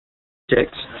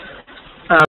subject.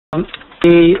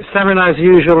 The seminar, as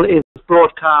usual, is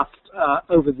broadcast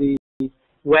over the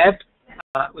web.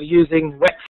 We're using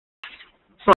web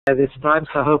software this time,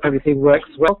 so I hope everything works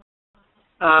well.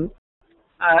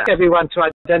 Everyone to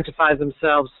identify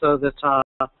themselves so that our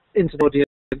internet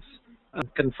audience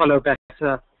can follow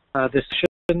better this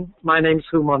session. My name is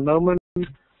Harman,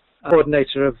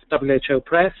 coordinator of WHO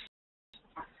Press.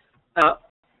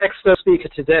 Expert speaker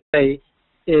today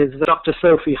is Dr.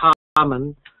 Sophie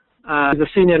Harman, who's a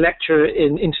senior lecturer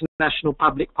in international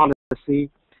public policy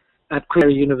at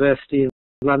Queen University in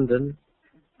London.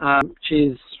 Her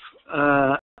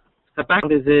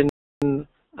background is in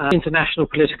international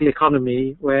political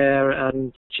economy, where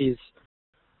she's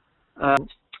a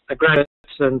graduate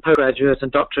and postgraduate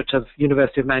and doctorate of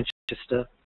University of Manchester.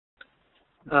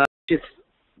 She's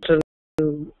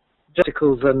written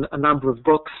articles and a number of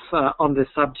books on this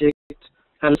subject.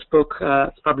 Her latest book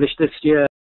is published this year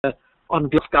on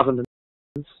global governance.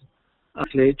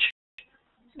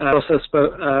 Also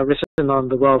written on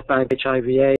the World Bank,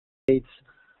 HIV/AIDS,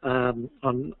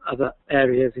 on other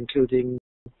areas including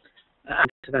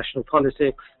international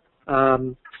politics, a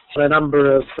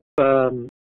number of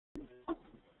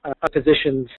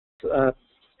positions.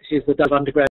 She's the Dove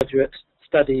undergraduate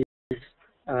studies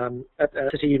at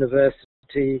City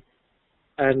University,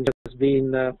 and has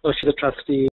been, she's a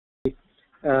trustee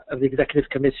of the Executive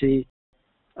Committee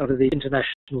of the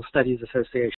International Studies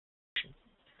Association.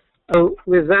 So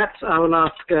with that, I will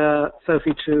ask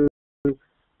Sophie to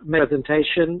make a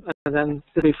presentation, and then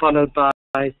this will be followed by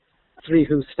three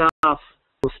whose staff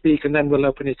will speak, and then we'll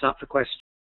open it up for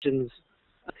questions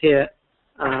here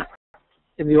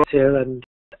in the audience here, and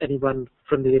anyone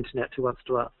from the internet who wants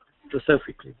to ask. So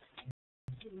Sophie, please.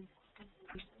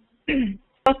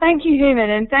 Well, thank you, Harman,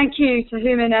 and thank you to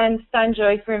Harman and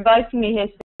Sanjoy for inviting me here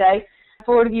today,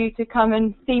 for all of you to come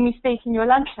and see me speak in your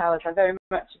lunch hours. I very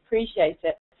much appreciate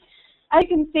it. As you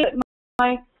can see,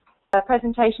 my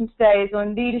presentation today is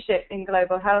on leadership in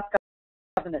global health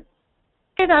governance.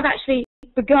 I've actually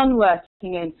begun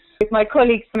working in with my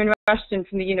colleague Simon Rushton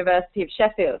from the University of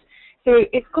Sheffield. So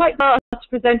it's quite hard to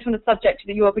present on a subject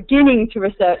that you are beginning to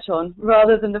research on,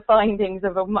 rather than the findings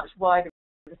of a much wider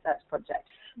research project.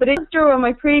 But it does draw on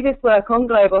my previous work on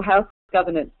global health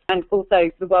governance and also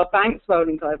the World Bank's role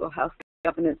in global health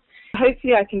governance.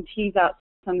 Hopefully I can tease out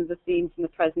some of the themes in the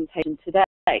presentation today.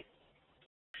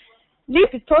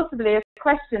 Leadership is possibly a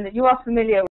question that you are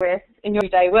familiar with in your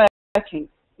everyday working.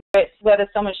 It's whether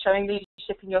someone's showing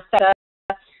leadership in your sector,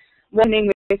 working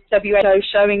with WHO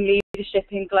showing leadership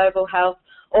in global health,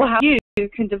 or how you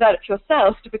can develop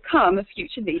yourself to become a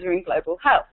future leader in global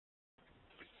health.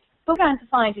 What we're going to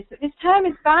find is that this term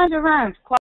is bandied around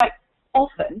quite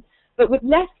often, but with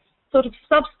less sort of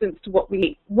substance to what we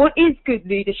need. What is good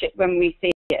leadership when we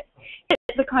see it?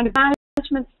 It's the kind of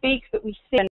management speak that we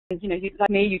see, and like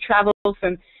me, you travel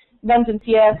from London to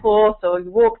the airport, or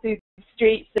you walk through the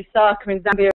streets of Lusaka in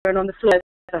Zambia and on the floor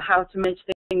for how to manage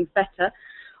things better,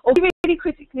 or we really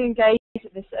critically engage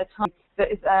at this at a time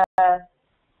that is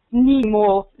needing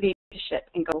more leadership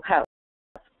in global health.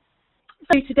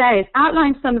 So today is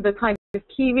outline some of the kind of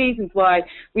key reasons why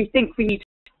we think we need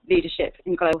leadership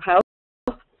in global health,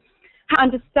 how to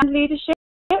understand leadership,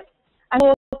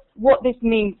 and what this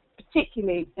means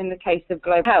particularly in the case of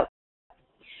global health.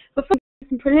 Before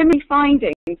some preliminary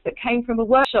findings that came from a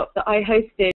workshop that I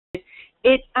hosted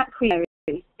at Queen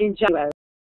in January,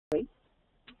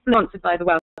 sponsored by the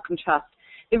Wellcome Trust.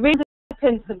 It really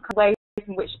depends on the ways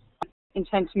in which I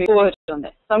intend to move forward on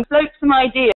this. So I'm going to float some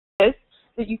ideas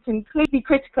that you can be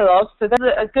critical of. So those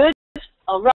that are good,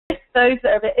 I'll write. Those that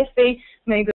are a bit iffy,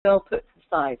 maybe I'll put to the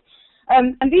side.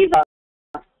 And these are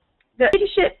that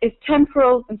leadership is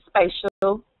temporal and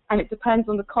spatial, and it depends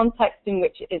on the context in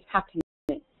which it is happening.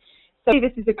 So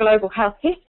this is a global health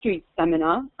history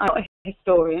seminar. I'm not a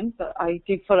historian, but I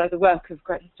do follow the work of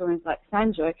great historians like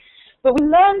Sanjoy. But we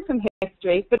learn from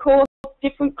history, but of course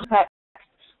different contexts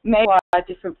may require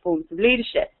different forms of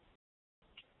leadership.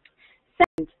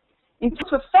 Second, in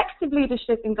terms of effective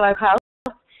leadership in global health,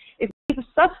 is the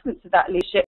substance of that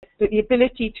leadership, but the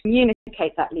ability to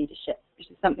communicate that leadership, which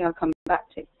is something I'll come back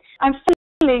to. And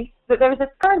finally, that there is a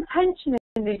current tension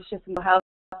in leadership in global health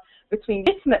between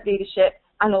legitimate leadership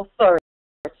and authority.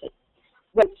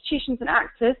 Where institutions and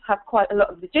actors have quite a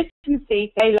lot of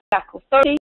legitimacy, they lack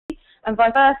authority, and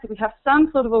vice versa, we have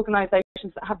some sort of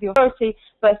organisations that have the authority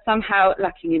but are somehow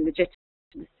lacking in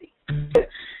legitimacy. So,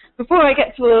 before I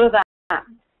get to all of that,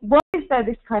 why is there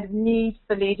this kind of need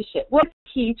for leadership? What are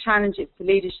the key challenges to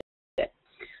leadership?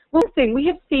 One thing, we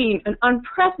have seen an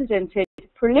unprecedented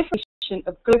proliferation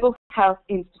of global health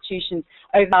institutions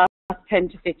over the last 10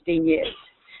 to 15 years.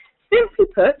 Simply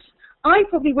put, I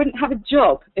probably wouldn't have a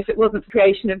job if it wasn't for the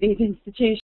creation of these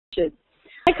institutions.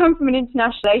 I come from an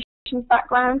international relations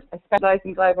background. I specialise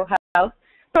in global health.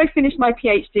 So I finished my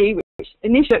PhD, which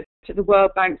initially looked at the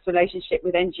World Bank's relationship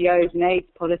with NGOs and AIDS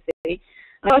policy.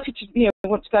 I started to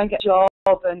want to go and get a job,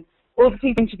 and all the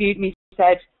people who interviewed me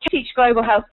said, teach global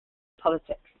health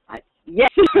politics. Yes.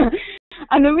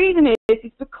 And the reason is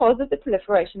because of the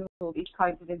proliferation of all these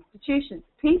kinds of institutions.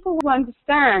 People will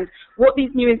understand what these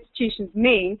new institutions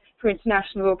mean for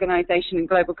international organisation and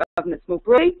global governance more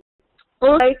broadly.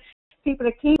 Also, people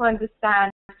are keen to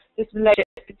understand this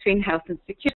relationship between health and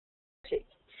security.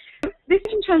 This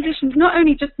transition is not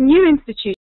only just new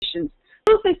institutions, we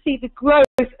also see the growth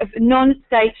of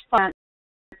non-state finance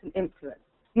and influence.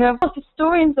 Now, of course,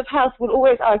 historians of health will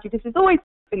always argue this has always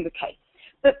been the case,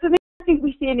 but for me, I think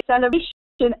we see an acceleration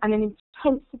and an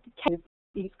intensification of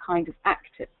these kinds of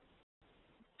actors.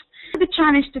 The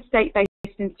challenge to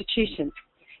state-based institutions.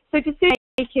 So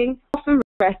decision-making often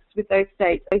rests with those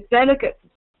states, those delegates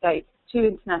of states to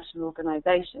international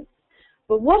organisations.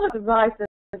 But what are the rise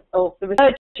of the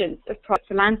resurgence of private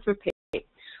philanthropy?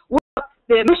 What's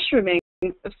the mushrooming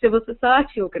of civil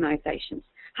society organisations?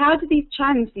 How do these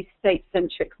challenge these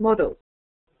state-centric models?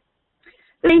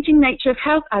 The changing nature of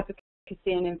health advocacy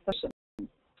and information.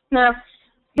 Now,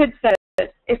 you had said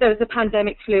if there was a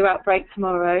pandemic flu outbreak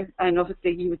tomorrow, and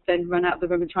obviously you would then run out of the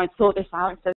room and try and sort this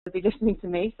out instead of be listening to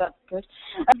me, so that's good.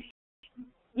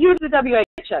 You would the WHO.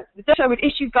 The WHO would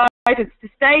issue guidance to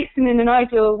states, and in an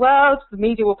ideal world, the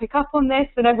media will pick up on this,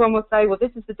 and everyone will say, well,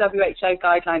 this is the WHO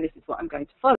guideline, this is what I'm going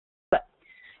to follow. But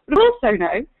we also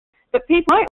know that people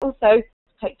might also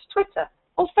take to Twitter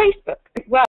or Facebook.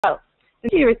 Well, the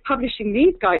media is publishing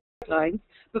these guidelines,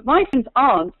 but my friend's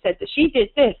aunt said that she did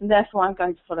this, and therefore I'm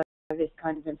going to follow this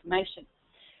kind of information.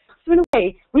 So in a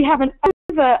way, we have an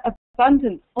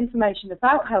overabundance of information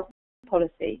about health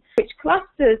policy, which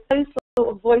clusters those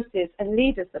sort of voices and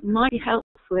leaders that might be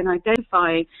helpful in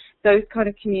identifying those kind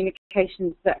of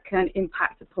communications that can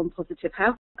impact upon positive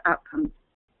health outcomes.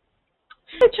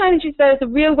 The challenge is there is a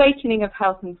real awakening of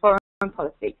health and foreign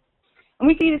policy, and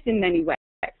we see this in many ways.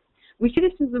 We see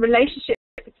this as a relationship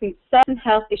between certain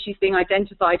health issues being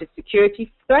identified as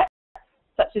security threats,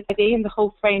 such as HIV and the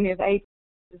whole framing of AIDS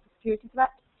as a security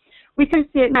threat. We can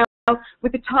see it now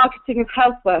with the targeting of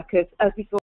health workers, as we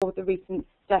saw with the recent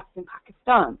deaths in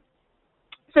Pakistan.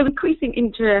 So increasing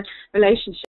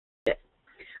interrelationship.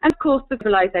 And of course, the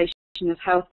globalization of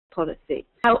health policy.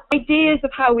 Now, ideas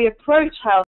of how we approach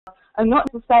health are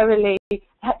not necessarily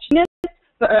heterogeneous,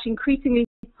 but are increasingly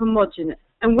homogeneous.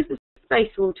 And with the space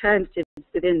for alternatives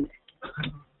within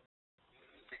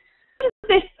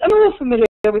this. I'm all familiar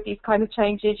with these kind of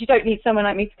changes. You don't need someone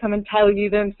like me to come and tell you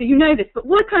them, so you know this. But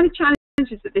what kind of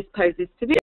challenges that this poses to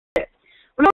leadership?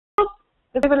 Well, of course,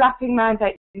 there's overlapping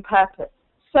mandates and purpose.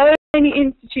 So many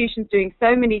institutions doing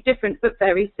so many different but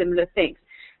very similar things.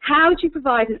 How do you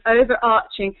provide an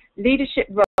overarching leadership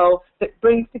role that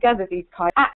brings together these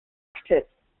kind of actors?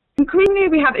 Increasingly,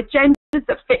 we have agendas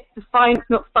that fit the finance,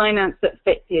 not finance that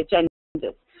fit the agendas.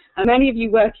 And many of you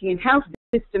working in health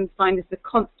systems find this a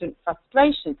constant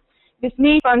frustration. This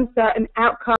need for uncertain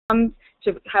outcomes,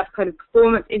 to have kind of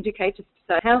performance indicators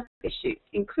for certain health issues,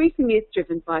 increasingly is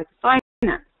driven by the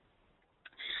finance.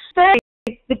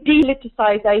 Thirdly, the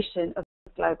depoliticization of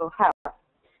global health.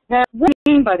 Now, what do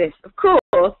I mean by this? Of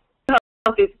course,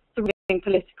 health is thriving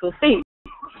political theme.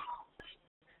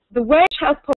 The way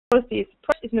health policy is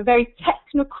approached is in a very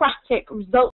technocratic,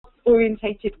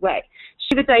 results-orientated way.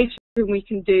 Show the data and we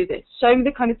can do this. Show me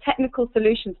the kind of technical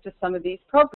solutions to some of these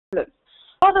problems,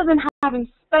 rather than having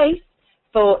space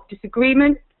for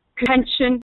disagreement,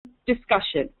 contention,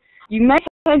 discussion. You may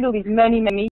attend all these many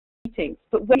meetings,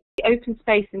 but where is the open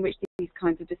space in which these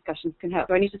kinds of discussions can help?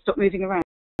 Do I need to stop moving around?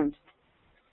 Are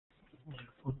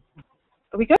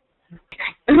we good?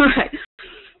 All right.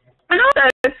 And also,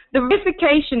 the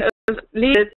reification of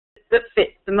leaders that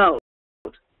fits the mould.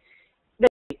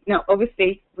 Now,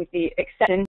 obviously, with the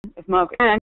exception of Margaret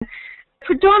Ann,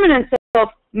 predominance of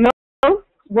male,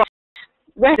 white,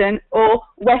 Western or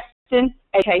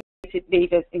Western-educated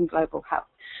leaders in global health.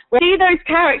 We see those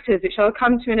characters, which I'll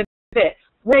come to in a bit,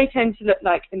 what they tend to look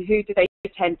like and who do they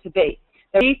tend to be.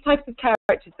 There are these types of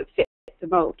characters that fit the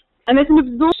mould. And there's an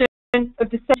absorption of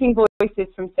dissenting voices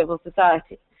from civil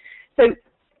society. So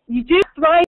you do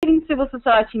thriving civil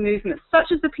society movements,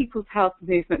 such as the People's Health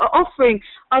Movement, are offering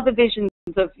other visions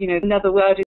of, another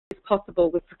word is possible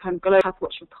with the kind of Global Health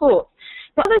Watch report.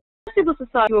 But other civil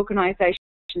society organisations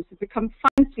have become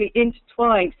fundamentally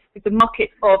intertwined with the market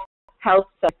of health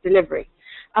service delivery.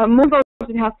 More involved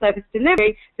in health service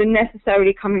delivery than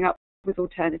necessarily coming up with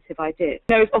alternative ideas.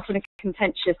 I know it's often a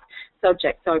contentious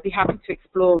subject, so I'd be happy to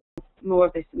explore more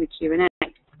of this in the Q&A.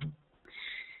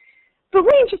 But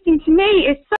what's interesting to me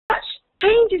is such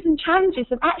changes and challenges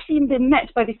have actually been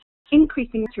met by this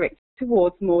increasing rhetoric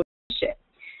towards more leadership.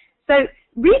 So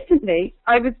recently,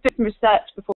 I was doing some research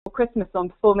before Christmas on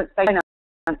performance-based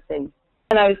financing,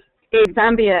 and I was in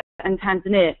Zambia and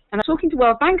Tanzania, and I was talking to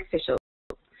World Bank officials.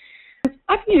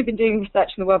 I've been doing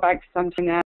research from the World Bank for some time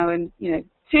now, and 2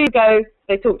 years ago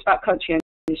they talked about country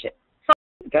ownership. 5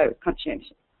 years ago it was country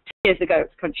ownership. 10 years ago it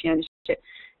was country ownership.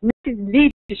 And this is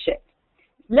leadership.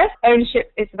 Less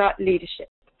ownership, it's about leadership.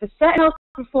 For certain health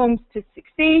reforms to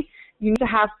succeed, you need to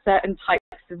have certain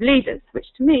types of leaders, which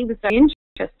to me was very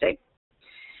interesting.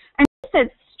 And he said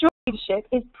strong leadership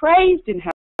is praised in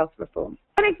health reform.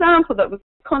 An example that was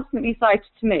constantly cited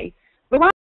to me was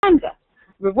Rwanda.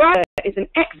 Rwanda is an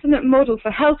excellent model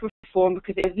for health reform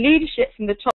because it has leadership from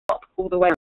the top all the way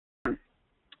down.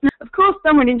 Now, of course,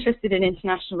 someone interested in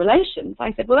international relations,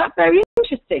 I said, well, that's very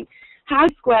interesting. How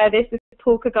do you square this with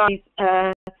Paul Kagami's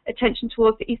attention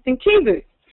towards the Eastern Kivu?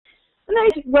 And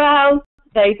they said, well,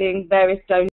 they being various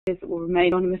donors that will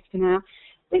remain anonymous for now,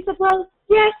 they said, well,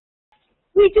 yes,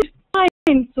 we do try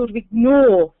and sort of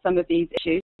ignore some of these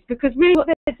issues because really what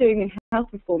they're doing in health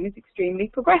reform is extremely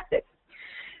progressive.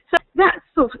 So that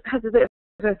sort of has a bit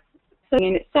of a thing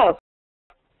in itself.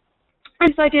 And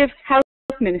this idea of health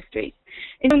ministries,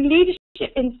 in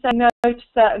leadership in saying no to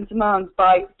certain demands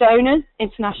by donors,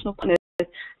 international partners,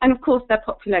 and of course their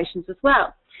populations as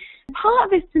well. And part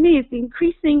of this to me is the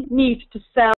increasing need to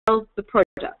sell the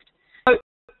product. So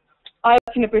I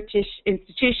work in a British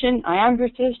institution, I am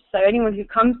British, so anyone who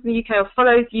comes to the UK or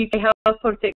follows UK health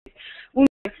politics will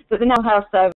know that the National Health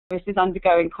Service is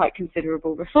undergoing quite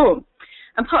considerable reform.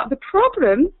 And part of the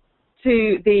problem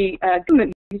to the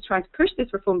government who's trying to push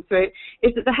this reform through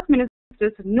is that the health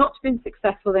ministers have not been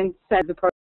successful in selling the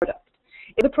product.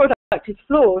 The product is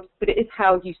flawed, but it is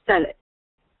how you sell it.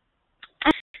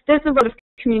 And there's a role of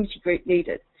community group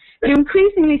leaders who are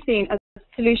increasingly seen as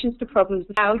solutions to problems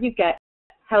of how you get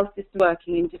health systems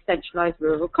working in decentralized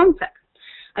rural contexts.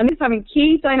 And this is having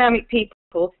key dynamic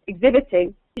people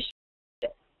exhibiting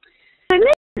leadership. So in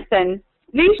this sense,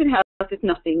 leadership in health is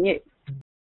nothing new.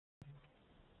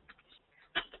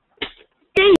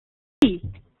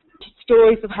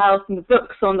 Stories of health and the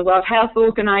books on the World Health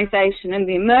Organization and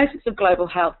the emergence of global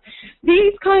health.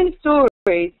 These kind of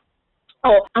stories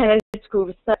or analytical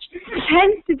research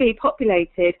tends to be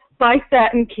populated by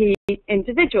certain key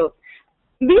individuals.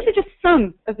 These are just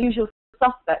some of the usual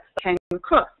suspects that came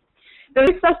across. There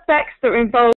are suspects that were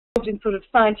involved in sort of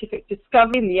scientific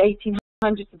discovery in the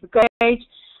 1800s of the Golden Age,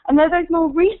 and there are those more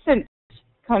recent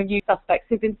kind of new suspects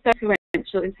who've been so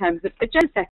influential in terms of agenda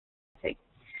setting.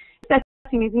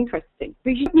 Is interesting,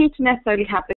 but you don't need to necessarily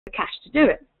have the cash to do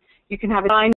it. You can have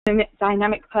a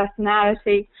dynamic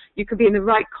personality, you can be in the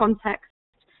right context,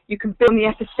 you can build the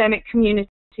epistemic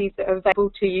communities that are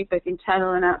available to you, both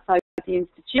internal and outside the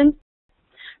institutions.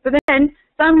 But then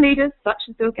some leaders, such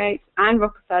as Bill Gates and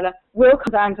Rockefeller, will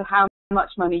come down to how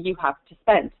much money you have to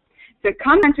spend. So it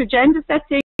comes down to agenda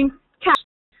setting, cash,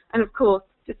 and of course,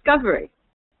 discovery.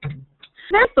 And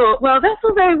I thought, well, that's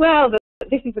all very well that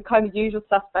this is the kind of usual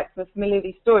suspects we're familiar with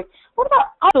these stories. What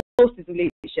about other sources of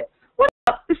leadership? What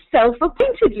about the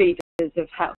self-appointed leaders of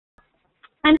health?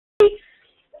 And this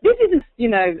isn't,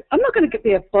 I'm not going to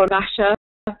be a Bono basher.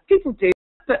 People do,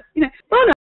 but,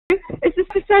 Bono is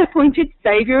the self-appointed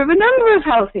saviour of a number of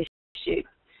health issues.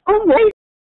 On what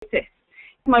basis?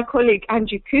 My colleague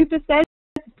Andrew Cooper said,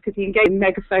 because he engaged in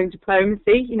megaphone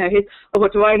diplomacy, his, oh,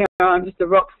 what do I know? I'm just a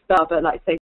rock star, but like,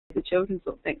 say, the children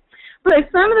sort of thing. But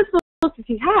some of the sources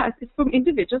he has is from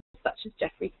individuals such as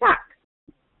Jeffrey Sachs.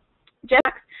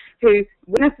 Sachs, who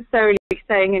wasn't necessarily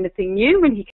saying anything new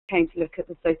when he came to look at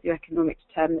the socioeconomic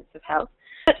determinants of health,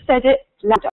 but said it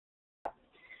louder.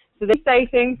 So they say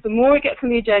things, the more it gets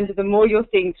on the agenda, the more you're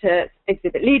seen to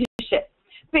exhibit leadership.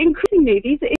 But increasingly,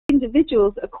 these are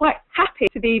individuals that are quite happy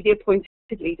to be the appointed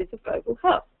leaders of global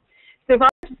health. So if I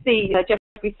were to see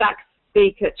Jeffrey Sachs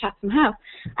speak at Chatham House,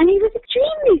 and he was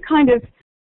extremely kind of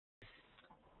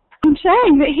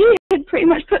saying that he had pretty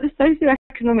much put the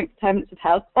socioeconomic determinants of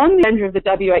health on the agenda of the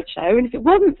WHO, and if it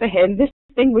wasn't for him, this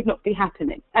thing would not be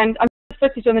happening. And I've got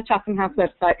footage on the Chatham House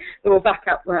website that will back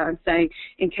up what I'm saying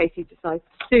in case he decides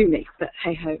to sue me, but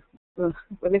hey-ho, we'll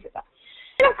live with that.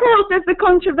 And of course, there's the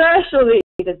controversial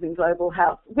leaders in global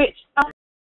health, which are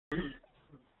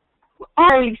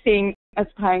only seen as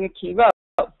playing a key role.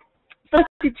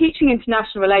 started teaching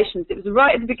international relations. It was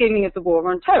right at the beginning of the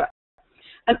War on Terror.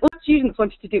 And all students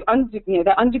wanted to do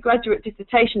their undergraduate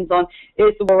dissertations on,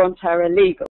 is the War on Terror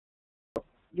legal?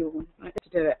 You're right to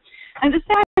do it. And the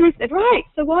secretary said, right,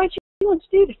 so why do you want to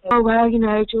do this? Oh, well,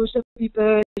 George W.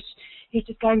 Bush, he's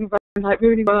just going around like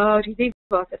ruining the world, he's evil.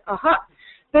 I said, aha.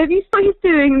 So have you seen what he's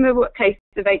doing in the case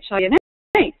of HIV and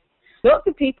AIDS? Lots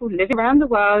of people living around the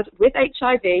world with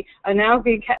HIV are now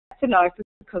being kept alive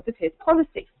because of his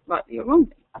policy, rightly or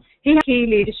wrongly. He has a key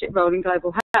leadership role in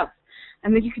global health.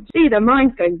 And then you can see their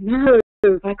minds going, no,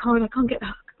 I can't get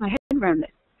my head around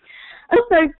this.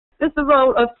 Also, there's the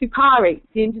role of Supari,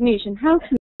 the Indonesian health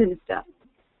minister,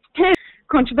 who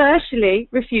controversially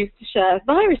refused to share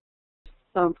virus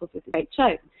samples with the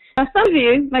WHO. Now, some of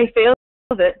you may feel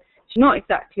that she's not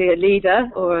exactly a leader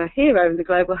or a hero in the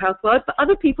global health world, but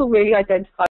other people really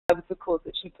identify with the cause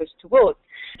that she pushed towards.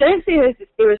 Don't see her as this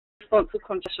irresponsible,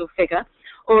 controversial figure,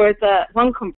 or as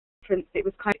one conference it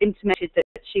was kind of intimated that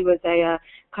she was a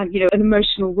kind of, an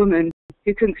emotional woman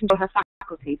who couldn't control her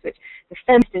faculties, which the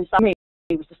feminist in some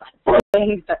was just like, but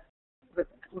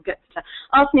we'll get to that.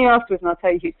 Ask me afterwards and I'll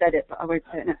tell you who said it, but I won't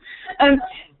say it now.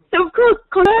 So, of course,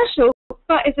 controversial,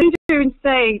 but it's a leader in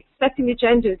saying, setting the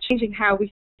agenda, changing how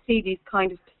we see these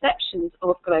kind of perceptions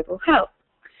of global health.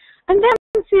 And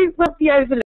then to be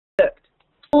overlooked,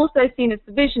 also seen as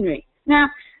the visionary. Now,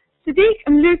 Sadiq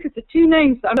and Lucas are two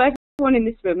names that everyone in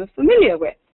this room are familiar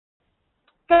with.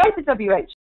 Go to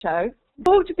WHO,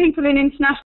 talk to people in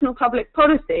international public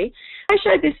policy. I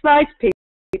showed this slide to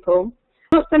people.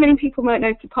 Not so many people might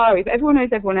know Supari, but everyone knows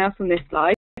everyone else on this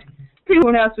slide.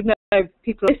 Everyone else would know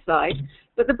people on this slide.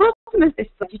 But the bottom of this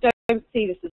slide, you don't see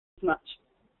this as much.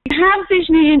 You have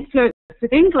visionary influence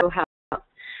within global health.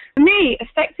 For me,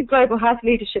 effective global health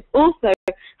leadership also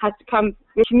has to come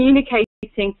with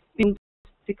communicating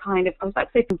the kind of, I was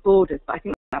about to say borders, but I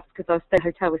think that's because I was staying in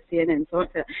a hotel with CNN, so I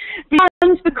won't say that.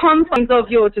 Beyond the confines of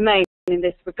your domain in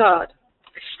this regard.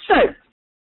 So,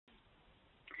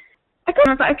 I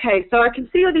was like, okay, so I can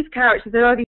see all these characters, there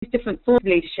are these different sorts of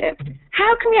leadership.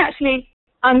 How can we actually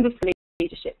understand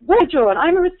leadership? What do I draw on?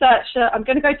 I'm a researcher, I'm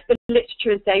going to go to the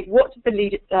literature and say, what does the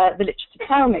literature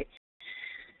tell me?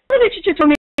 The literature tells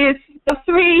me there are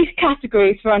three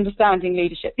categories for understanding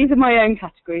leadership. These are my own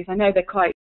categories. I know they're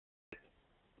quite,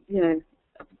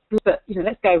 but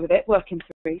let's go with it, work in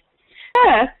threes.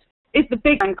 First is the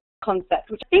big bang concept,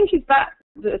 which I think is that's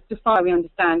define how we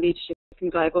understand leadership in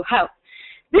global health.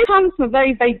 This comes from a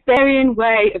very Weberian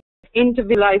way of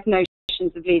individualized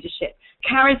notions of leadership.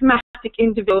 Charismatic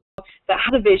individual that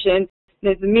has a vision,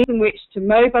 there's a means in which to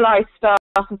mobilize staff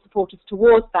and supporters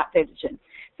towards that vision.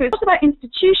 So it's not about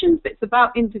institutions, but it's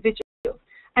about individuals.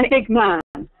 And a big man.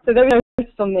 So there is no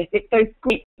focus on this. It's those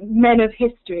great men of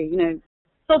history,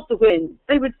 sod the wind,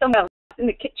 they would somewhere else in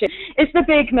the kitchen. It's the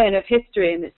big men of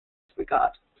history in this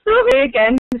regard. So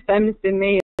again, the feminist in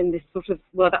me in this sort of,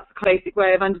 that's a basic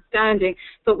way of understanding,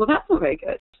 thought, that's not very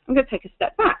good. I'm going to take a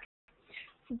step back.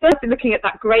 So first, looking at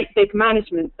that great big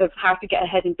management of how to get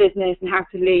ahead in business and how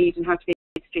to lead and how to be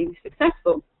extremely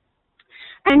successful.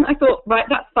 And I thought, right,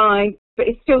 that's fine, but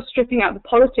it's still stripping out the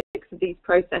politics of these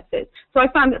processes. So I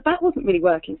found that wasn't really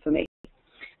working for me.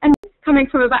 And coming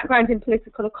from a background in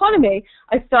political economy,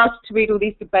 I started to read all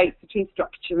these debates between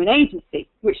structure and agency,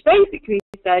 which basically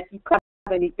said you can't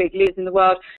have any big leaders in the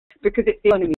world because it's the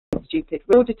economy that's stupid.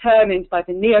 We're all determined by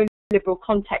the neoliberal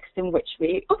context in which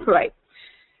we operate.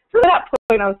 So at that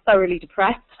point, I was thoroughly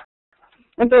depressed.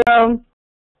 And thought,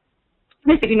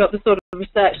 this is not the sort of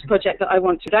research project that I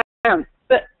want to do down.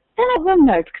 But then I will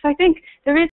know, because I think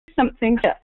there is something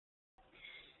here.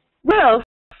 Well,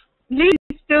 leaders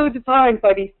are still defined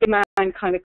by these big man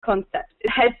kind of concepts.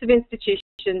 The heads of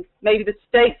institutions, maybe the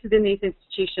states within these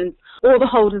institutions, or the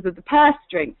holders of the purse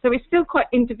strings. So it's still quite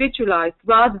individualized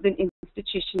rather than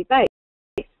institutionally based.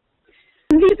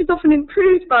 And leadership is often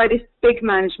improved by this big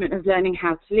management of learning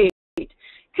how to lead.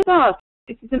 Because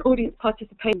this is an audience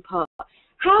participation part.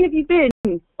 How have you been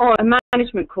on a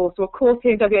management course or a course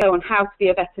here in WHO on how to be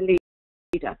a better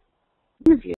leader?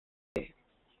 None of you.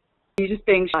 You're just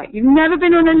being shy. You've never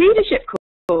been on a leadership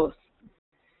course.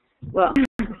 Well,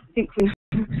 I think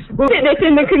we'll get this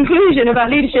in the conclusion about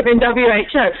leadership in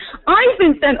WHO. I've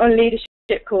been sent on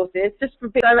leadership courses just for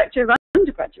being director of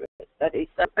undergraduate studies.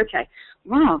 So, okay.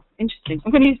 Wow, interesting.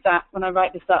 I'm going to use that when I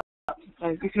write this up, so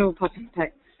you can all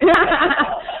participate. In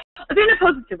a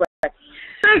positive way.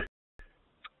 So,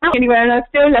 anyway, and I'm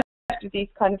still left with these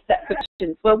kind of set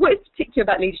questions. Well, what is particular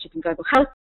about leadership in global health?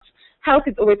 Health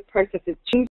is always a process of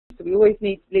change, so we always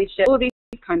need leadership, all these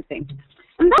kind of things.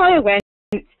 And then I went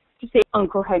to see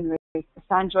Uncle Henry,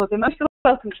 Sandra, the emotional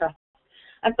welcome trust.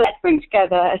 And so let's bring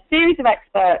together a series of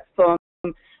experts from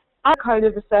our kind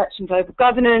of research and global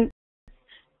governance,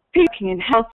 people working in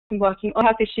health and working on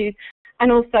health issues,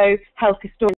 and also health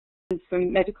historians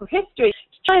from medical history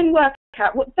to try and work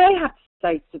out what they have to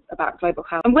say about global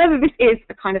health and whether this is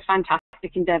a kind of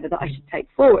fantastic endeavour that I should take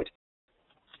forward.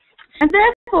 And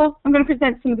therefore, I'm going to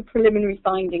present some of the preliminary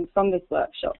findings from this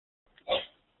workshop.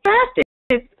 First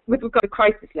is with regard to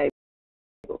crisis label.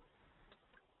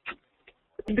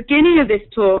 At the beginning of this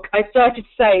talk, I started to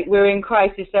say we're in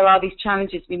crisis, there are these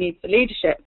challenges we need for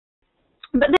leadership.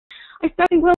 But then I started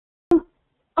thinking, well,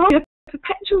 are we in a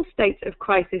perpetual state of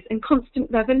crisis and constant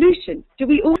revolution? Do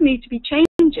we all need to be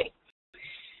changing?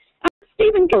 And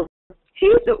Stephen Gill,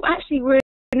 actually we're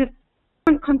in a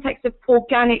different context of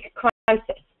organic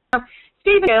crisis. Now,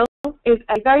 Stephen Gill is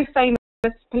a very famous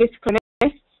political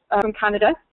economist from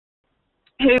Canada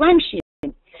who is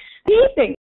Gramscian. He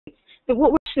thinks that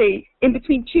what we're actually in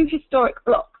between two historic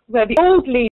blocks where the old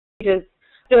leaders are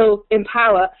still in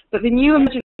power, but the new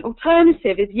emergent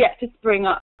alternative is yet to spring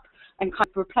up and kind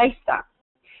of replace that.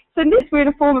 So in this, we're in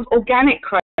a form of organic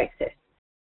crisis.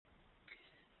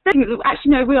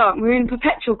 Actually, no, we aren't. We're in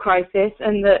perpetual crisis,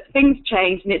 and that things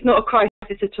change, and it's not a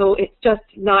crisis at all. It's just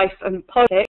life and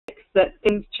politics, that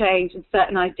things change and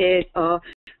certain ideas are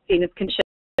seen as conscious.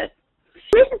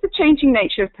 This is the changing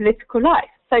nature of political life.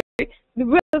 So the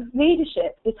role of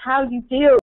leadership is how you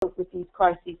deal with these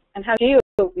crises and how you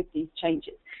deal with these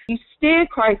changes. You steer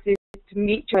crises to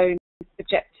meet your own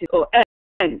objectives or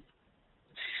ends.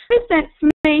 In this sense, for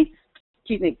me,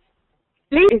 leadership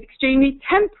is extremely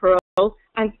temporal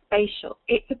and spatial.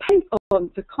 It depends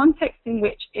on the context in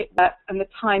which it works and the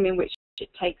time in which it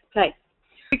takes place.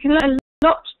 We can learn a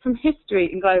lot from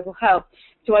history in global health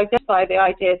to identify the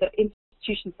idea that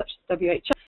institutions such as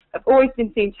WHO have always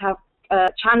been seen to have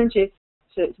challenges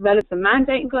to its relevance and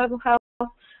mandate in global health, as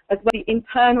well as the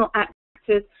internal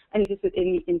actors and leaders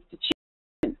within the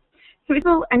institution. So it's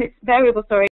all, and it's variable,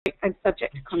 and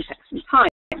subject to context and time.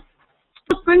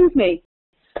 This brings me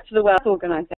to the World Health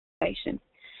Organization.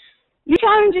 These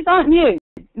challenges aren't new.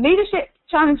 Leadership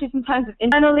challenges in terms of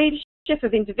internal leadership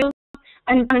of individuals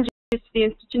and challenges to the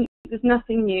institution, there's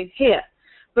nothing new here.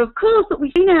 But of course, what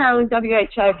we see now in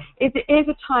WHO is it is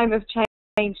a time of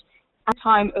change, a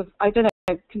time of,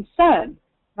 concern,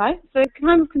 right? So it's a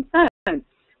time of concern,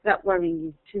 without worrying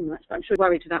you too much, but I'm sure you're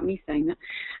worried without me saying that.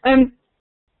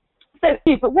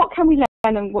 But what can we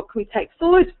learn and what can we take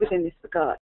forward within this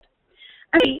regard?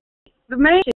 And the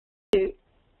main issue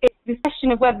is this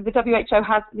question of whether the WHO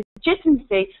has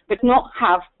legitimacy but not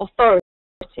have authority.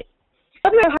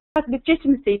 WHO has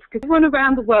legitimacy because everyone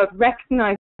around the world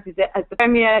recognises it as the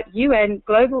premier UN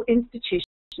global institution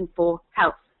for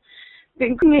health. But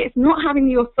increasingly, it's not having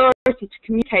the authority to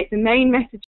communicate the main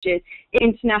messages in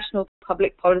international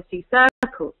public policy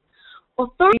circles.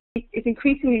 Authority is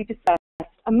increasingly dispersed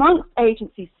amongst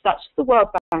agencies such as the World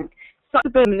Bank, such as the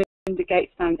Bill and Melinda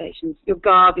Gates Foundations, your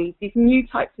Gavi, these new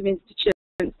types of institutions.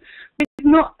 There's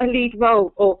not a lead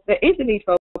role, or there is a lead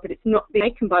role, but it's not being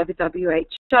taken by the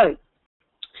WHO.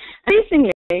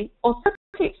 Increasingly, authority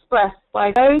expressed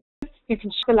by those who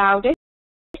can shout the loudest,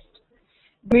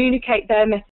 communicate their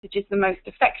messages the most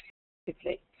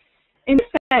effectively. In this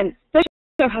sense,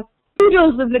 WHO has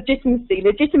oodles of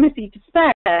legitimacy to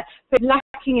spare, but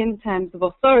lacking in terms of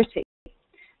authority.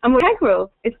 And what's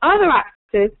integral is other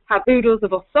actors have oodles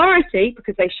of authority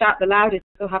because they shout the loudest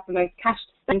or have the most cash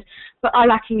to spend, but are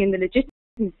lacking in the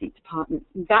legitimacy department,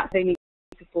 and that they need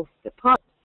to force the part.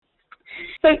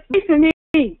 So for me,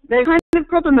 there's kind of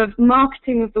problem of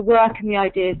marketing of the work and the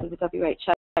ideas of the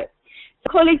WHO. So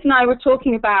colleagues and I were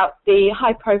talking about the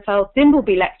high-profile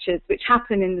Dimbleby lectures, which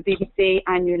happen in the BBC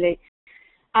annually.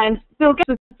 And Bill Gates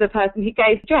was the person who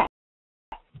gave the address.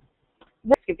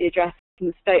 Let's give the address on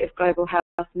the state of global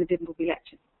health in the Dimbleby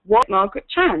lectures. What? Margaret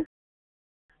Chan.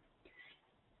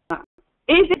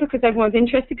 Is it because everyone's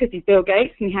interested because he's Bill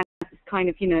Gates and he has this kind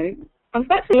of, I was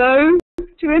about to low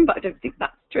to him, but I don't think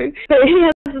that's true. But he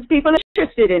has people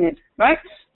interested in it, right?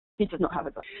 He does not have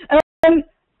a God.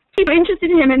 People interested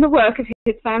in him in the work of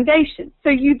his foundation. So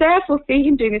you therefore see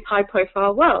him doing this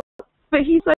high-profile work. But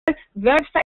he's very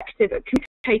effective at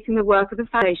communicating the work of the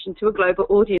foundation to a global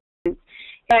audience in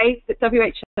a way that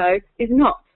WHO is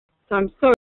not. So I'm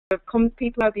sorry, common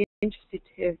people will be interested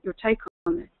to hear your take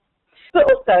on this.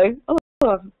 But also,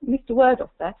 I've missed a word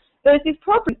off there, there's this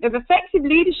problem of effective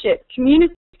leadership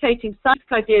communicating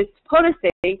scientific ideas to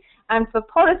policy and for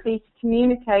policy to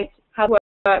communicate how it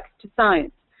works to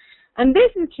science. And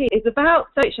this is key, is about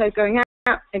WHO going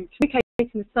out and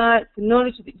communicating the science, the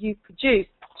knowledge that you produce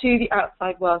to the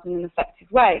outside world in an effective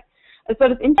way, as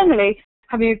well as internally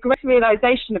having a great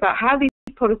realization about how these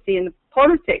policy and the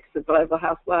politics of global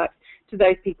health works to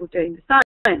those people doing the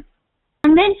science.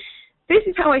 And then this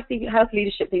is how I see health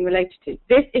leadership being related to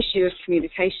this issue of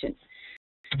communication.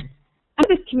 And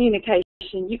this communication,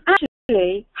 you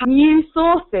actually have new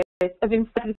sources of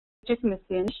inferred legitimacy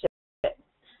and leadership.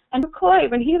 And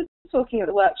McCoy, when he was talking at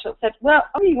the workshop, said, well,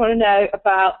 I really want to know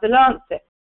about the Lancet.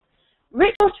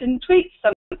 Rick Norton tweets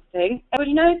something,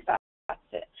 everybody knows about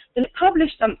it. Then it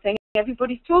published something,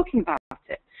 everybody's talking about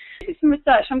it. This is some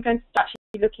research I'm going to start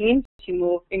actually looking into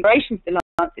more in relation to the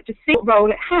Lancet to see what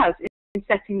role it has in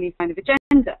setting these kind of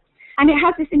agenda. And it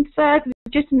has this inferred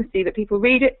legitimacy that people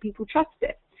read it, people trust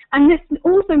it. And this is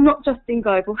also not just in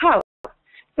global health.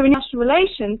 So in international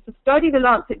relations, the study the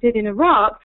Lancet did in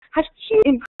Iraq had huge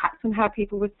impacts on how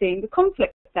people were seeing the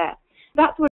conflict there.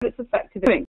 That's what it's effectively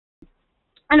doing.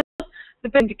 And the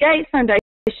Bill & Gates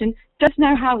Foundation does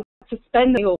know how to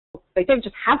spend the money, or they don't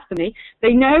just have the money,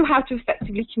 they know how to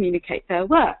effectively communicate their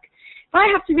work. If I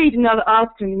have to read another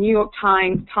article in the New York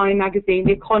Times, Time Magazine,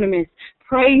 The Economist,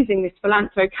 praising this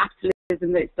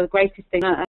philanthrocapitalism that it's the greatest thing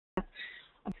on earth,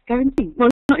 I'm just going insane. Well,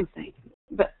 not insane,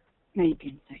 but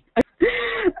maybe insane.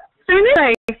 So in this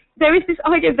way, there is this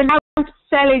idea of the loud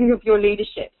selling of your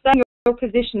leadership, selling your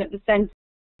position at the centre,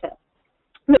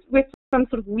 with some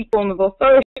sort of weak form of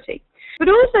authority. But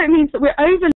also it means that we're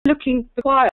overlooking the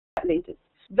quiet leaders,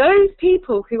 those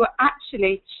people who are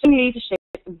actually showing leadership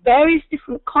in various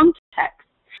different contexts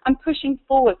and pushing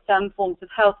forward some forms of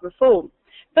health reform.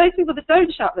 Those people that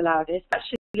don't shout the loudest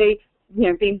actually,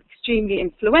 being extremely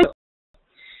influential.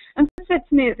 And so said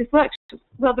to me at this workshop,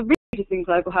 well, the leaders in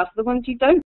global health are the ones you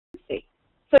don't see.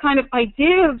 So the kind of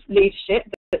idea of leadership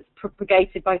that's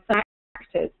propagated by some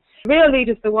actors, real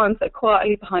leaders are the ones that are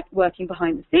quietly working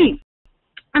behind the scenes.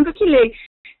 And particularly,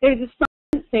 there is a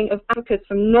silencing of advocates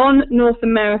from non-North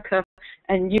America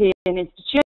and European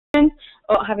institutions,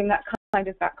 or having that kind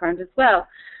of background as well.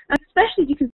 And especially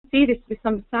you can see this with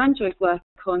some of Sanjoy's work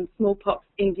on smallpox,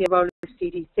 India, role of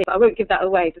CDC. But I won't give that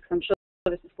away because I'm sure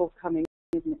this is forthcoming,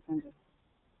 isn't it, Sanjoy?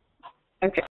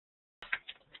 Okay.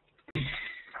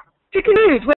 To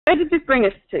conclude, where does this bring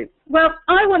us to? Well,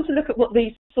 I want to look at what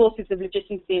these sources of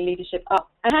legitimacy and leadership are,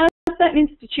 and how certain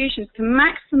institutions can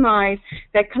maximise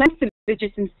their collective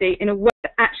legitimacy in a way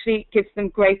that actually gives them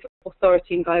greater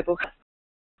authority in global health.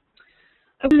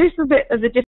 A little bit of the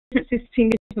differences between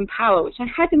leadership and power, which I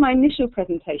had in my initial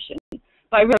presentation, but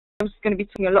I realised I was going to be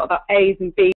talking a lot about A's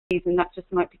and B's, and that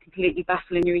just might be completely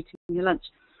baffling you're eating your lunch.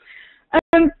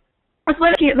 As we're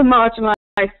looking at the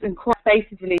marginalised and quiet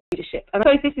spaces of leadership, and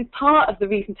I suppose this is part of the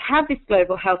reason to have this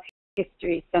global health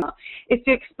history seminar, is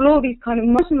to explore these kind of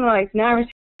marginalised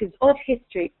narratives of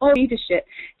history, of leadership,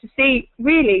 to see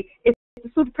really if the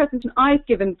sort of presentation I've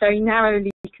given very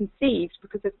narrowly conceived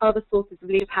because there's other sources of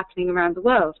leadership happening around the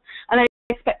world. And I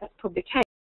expect that's probably the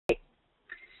case.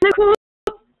 And of course,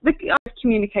 the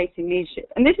communicating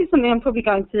leadership, and this is something I'm probably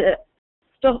going to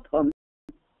stop on.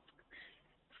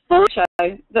 For the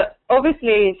show that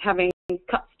obviously is having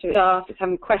cuts to its staff, it's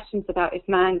having questions about its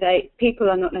mandate, people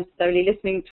are not necessarily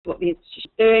listening to what the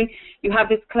institution is doing, you have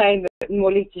this claim that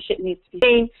more leadership needs to be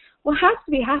seen. What has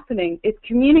to be happening is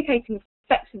communicating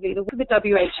effectively the work of the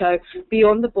WHO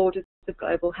beyond the borders of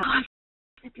global health.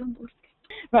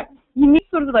 Right, you need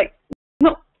sort of like,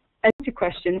 not a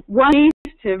question, one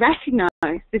needs to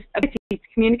recognise this ability to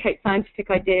communicate scientific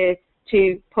ideas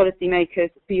to policymakers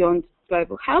beyond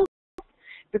global health,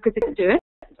 because if they do it,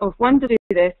 or if one does do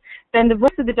this, then the voice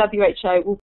of the WHO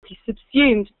will be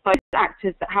subsumed by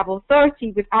actors that have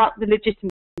authority without the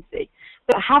legitimacy,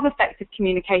 but have effective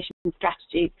communication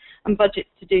strategies and budgets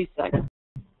to do so.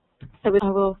 So I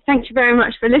will thank you very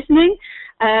much for listening,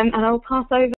 and I will pass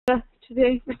over to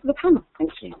the rest of the panel.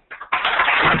 Thank you.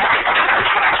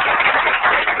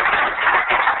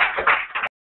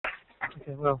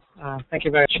 Okay, well, thank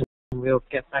you very much, and we'll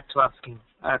get back to asking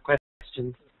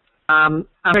questions. I'm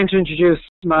going to introduce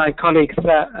my colleague,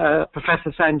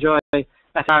 Professor Sanjoy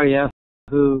Acharya,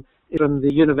 who is from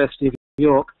the University of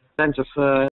York, Centre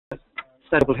for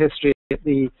Global History at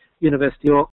the University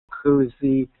of York, who is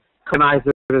the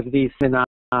organizer of these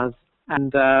seminars,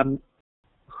 and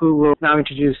who will now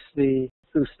introduce the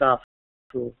WHO staff.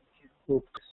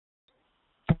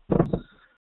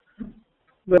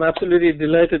 I'm absolutely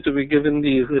delighted to be given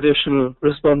these additional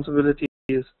responsibilities.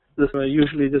 I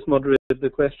usually just moderate the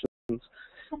questions.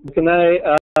 Can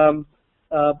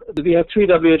we have three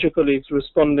WHO colleagues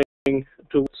responding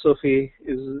to what Sophie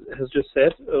has just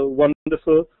said.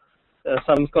 Wonderful,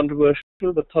 sounds controversial,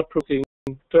 but thought-provoking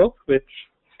talk, which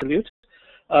I salute.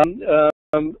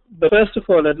 But first of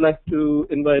all, I'd like to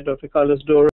invite Dr. Carlos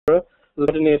Dora, the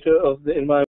coordinator of the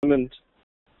Environment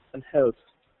and Health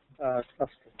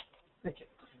cluster. Okay.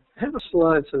 I have a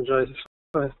slide, Sanjay,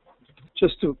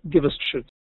 just to give us to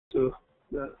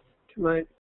can I?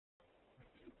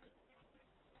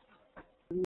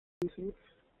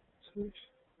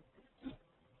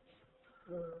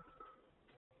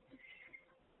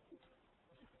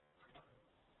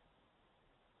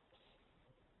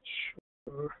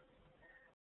 Sure.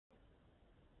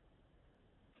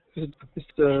 Is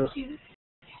the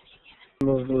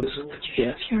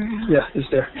yeah, yeah, is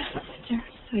there? So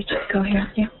we just go here.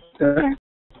 Yeah. There.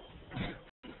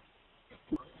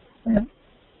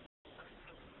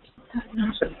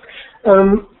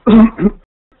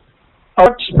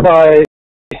 Art by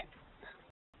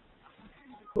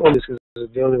this is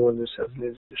the only one who says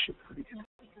leadership.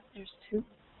 There's two.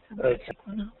 Okay.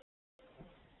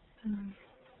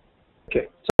 Okay.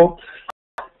 So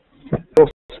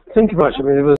thank you very much. I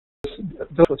mean, it was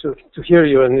wonderful to hear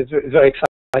you, and it's very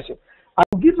exciting.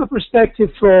 I'll give a perspective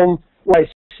from where I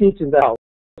sit in the house.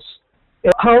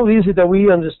 How is it that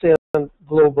we understand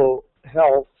global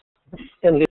health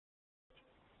and leadership?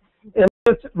 And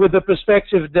with the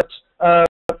perspective that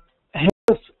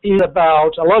health is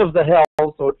about, a lot of the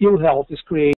health or ill health is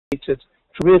created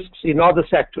through risks in other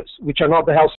sectors, which are not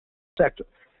the health sector.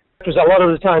 Because a lot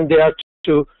of the time they are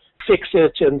to fix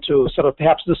it and to sort of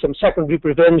perhaps do some secondary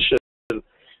prevention,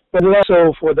 but less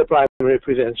so for the primary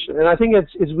prevention. And I think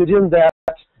it's within that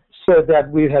sphere that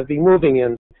we have been moving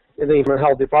in the Human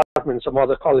Health Department and some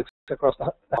other colleagues across the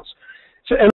house.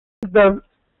 So, and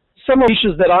some of the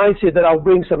issues that I see that I'll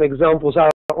bring some examples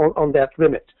out on that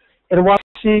remit. And what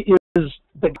I see is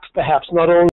perhaps not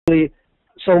only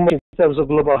so much in terms of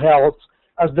global health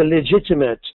as the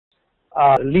legitimate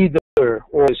leader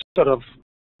or sort of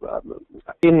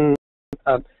in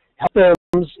health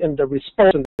terms and the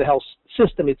response in the health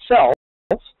system itself.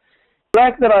 The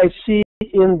fact that I see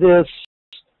in this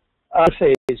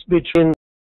phase between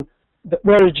the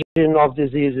origin of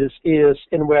diseases is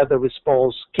and where the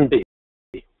response can be.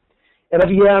 And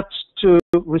I've yet to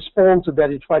respond to that,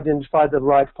 to identify the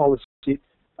right policy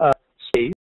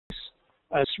space.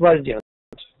 It's right at the end.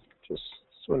 Just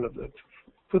one of the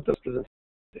put this presentation.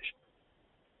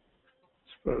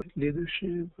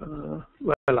 Leadership,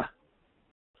 voila.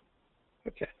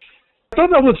 Okay. I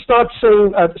thought I would start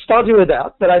saying, starting with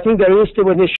that, but I think there is still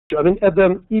an issue. I mean,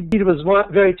 it was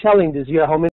very telling this year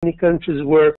how many countries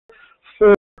were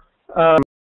for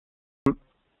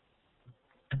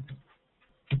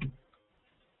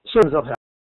service of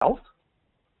health,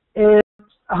 and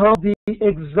how the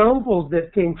examples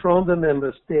that came from the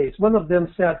member states. One of them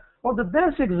said, well, the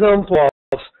best example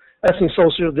of addressing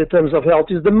social determinants of health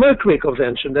is the Mercury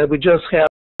Convention that we just had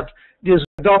this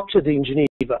adopted in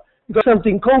Geneva. We got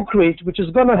something concrete which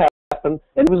is going to happen,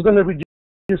 and it was going to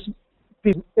reduce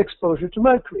people's exposure to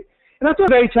mercury. And I thought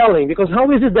very telling, because how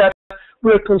is it that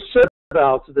we're concerned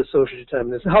about the social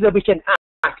determinants, how that we can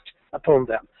act upon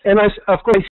them? And of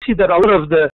course, I see that a lot of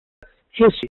the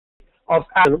history of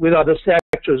action with other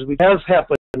sectors, which has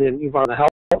happened in environmental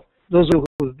health, those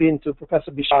who've been to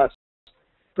Professor Bishar's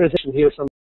presentation here some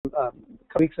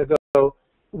couple weeks ago,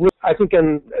 I think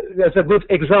there's a good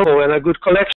example and a good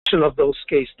collection of those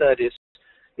case studies.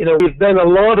 You know, we've done a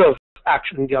lot of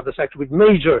action in the other sector with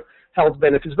major health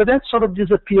benefits, but that sort of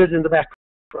disappeared in the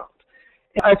background.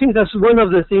 And I think that's one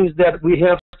of the things that we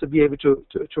have to be able to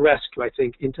rescue, I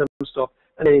think, in terms of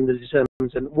understanding the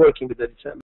determinants and working with the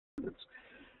determinants.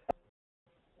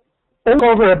 I'll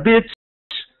cover a bit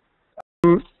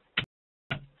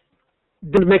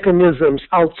the mechanisms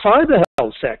outside the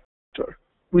health sector,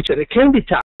 which can be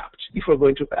tapped if we're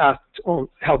going to act on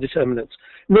health determinants,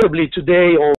 notably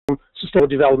today on sustainable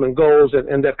development goals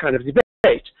and that kind of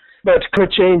debate. But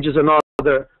climate change is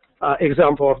another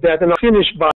example of that. And I'll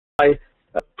finish by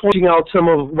pointing out some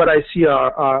of what I see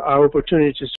are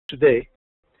opportunities today.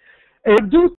 And I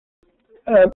do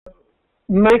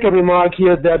make a remark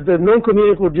here that the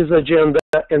non-communicable disease agenda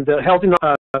and the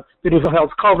universal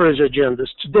health coverage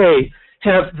agendas today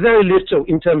have very little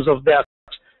in terms of that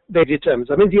they determine.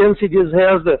 I mean, the NCDs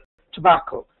has the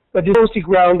tobacco, but the mostly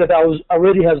ground that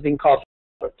already has been covered.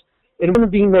 It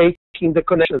wouldn't be making the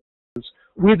connections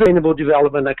with sustainable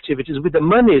development activities, with the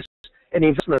monies and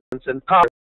investments and power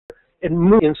and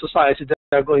movement in society that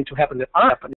are going to happen, that are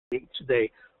happening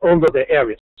today on the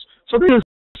areas. So there is,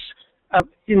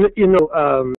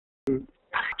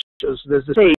 there's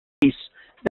a space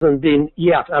that hasn't been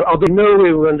yet. Although no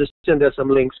way we understand there's some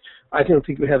links, I don't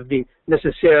think we have been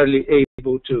necessarily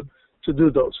able to do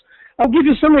those. I'll give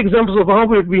you some examples of how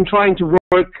we've been trying to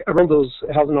work around those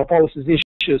health and health policies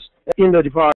issues in the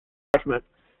department.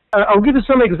 I'll give you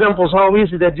some examples how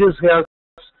easy that this has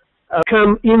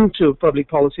come into public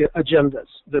policy agendas,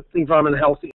 the environmental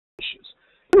health issues.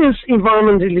 This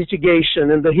environmental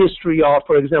litigation and the history of,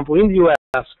 for example, in the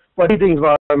U.S., what is the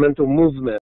environmental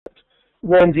movement?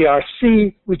 One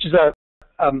DRC, which is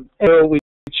an area which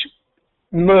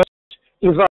merged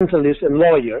environmentalists and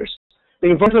lawyers. The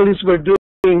environmentalists were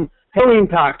doing heavy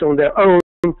impact on their own.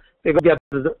 They got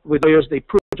together with lawyers, they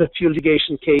put a few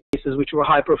litigation cases which were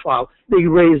high profile. They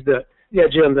raised the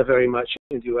agenda very much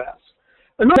in the U.S.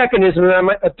 Another mechanism, and I'm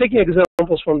taking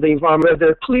examples from the environment, there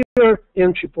are clear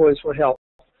entry points for health,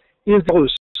 is the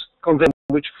Rus Convention,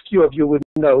 which few of you would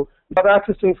know, about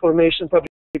access to information, public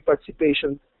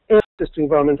participation, access to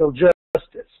environmental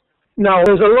justice. Now,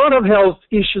 there's a lot of health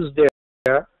issues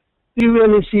there. The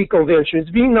UNEC Convention is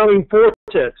being now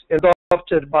imported and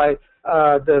adopted by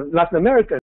the Latin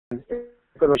American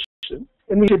Convention,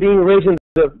 and which are being raised in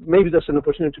maybe that's an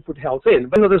opportunity to put health in.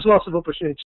 But no, there's lots of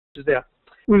opportunities there.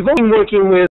 We've been working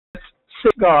with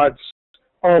safeguards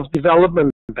of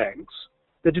development banks.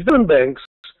 The development banks,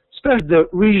 especially the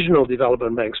regional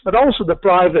development banks, but also the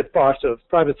private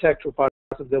sector part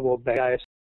of the World Bank,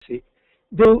 IFC,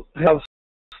 they'll have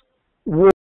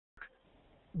work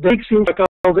that takes into account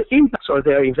the impacts of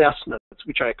their investments,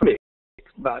 which are economic,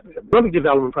 but economic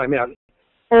development primarily,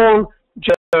 on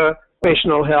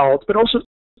occupational health, but also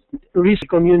risk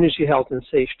community health and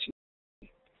safety.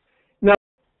 Now,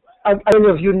 I don't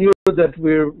know if you knew that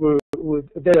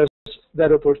there's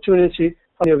that opportunity.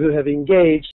 How many of you have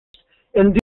engaged?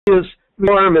 And these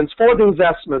requirements for the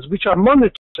investments, which are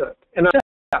monitored and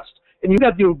assessed, and you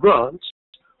get your grants,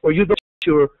 or you get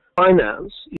your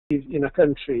finance in a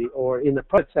country or in a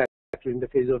private sector, in the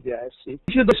case of the IFC, you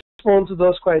should respond to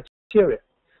those criteria.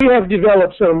 We have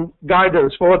developed some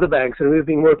guidance for the banks, and we've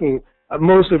been working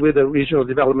mostly with the regional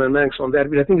development banks on that,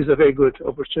 which I think is a very good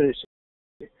opportunity.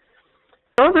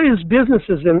 Another is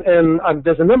businesses, and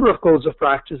there's a number of codes of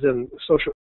practice and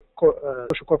social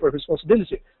corporate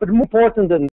responsibility. But more important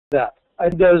than that,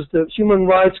 there's the Human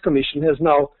Rights Commission has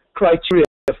now criteria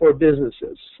for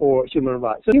businesses for human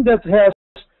rights. I think that has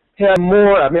had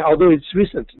more, I mean, although it's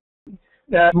recent,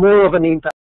 more of an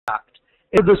impact.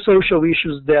 And the social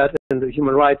issues that and the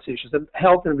human rights issues, the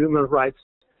health and human rights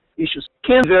issues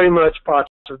can be very much part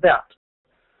of that.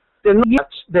 They're not yet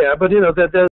there, but you know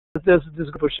there's this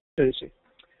opportunity.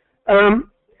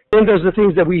 Then there's the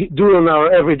things that we do in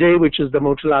our everyday, which is the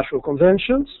multilateral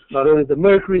conventions. Not only the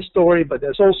mercury story, but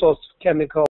there's all sorts of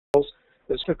chemicals.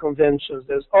 There's the conventions.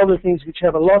 There's other things which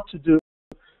have a lot to do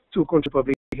to contribute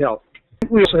public health.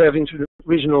 We also have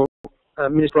regional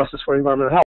ministry process for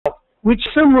environmental health, which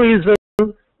some reason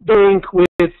link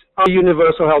with our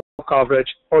universal health coverage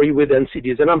or with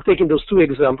NCDs. And I'm taking those two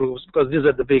examples because these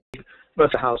are the big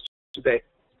Mirza house today.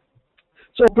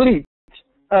 So please,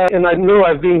 and I know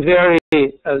I've been very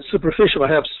superficial.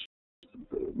 I have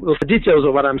the details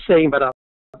of what I'm saying, but I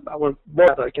want more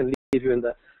that I can leave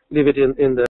it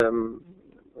in the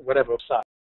whatever site.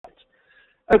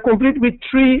 I complete with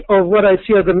three of what I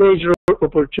see are the major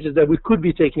opportunities that we could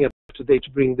be taking up today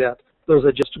to bring those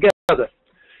are just together.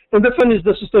 And the first is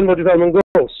the Sustainable Development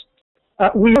Goals.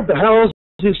 We have the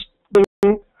houses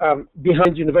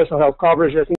behind universal health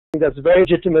coverage. I think that's very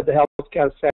legitimate. The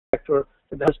healthcare sector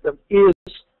is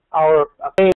our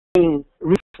main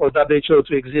reason for WHO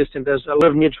to exist, and there's a lot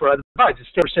of need for advice.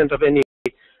 It's 10% of any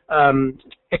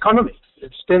economy.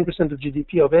 It's 10% of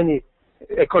GDP of any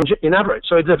economy in average.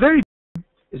 So it's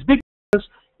big.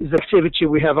 It's activity.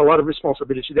 We have a lot of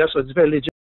responsibility there, so it's very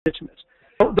legitimate.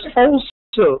 There's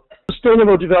also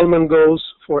Sustainable Development Goals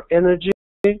for energy,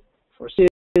 for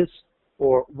cities,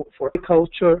 for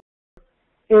agriculture,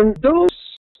 and those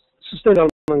Sustainable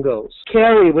Development Goals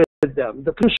carry with them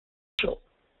the potential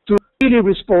to really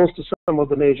respond to some of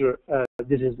the major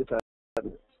disease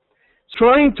determinants.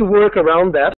 Trying to work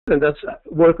around that, and that's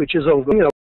work which is ongoing.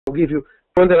 I'll give you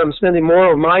one that I'm spending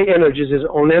more of my energies is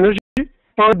on energy,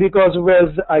 partly because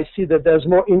whereas I see that there's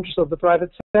more interest of the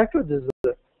private sector, there's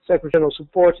the Secretary General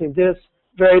supporting this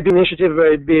very big initiative,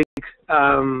 very big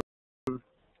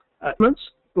elements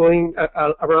going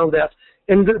around that.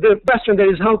 And the question there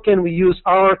is how can we use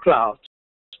our cloud,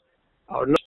 our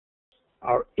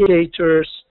indicators,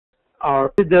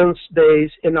 our evidence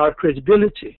base, and our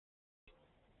credibility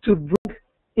to bring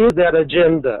in that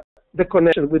agenda the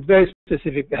connection with very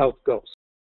specific health goals.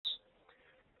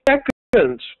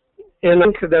 Second, and I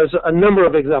think there's a number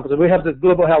of examples. We have the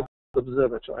Global Health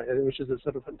Observatory, which is a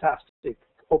sort of fantastic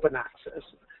open access.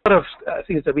 A lot of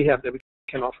things that we have that we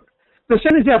can offer. The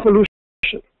second is the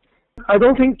pollution. I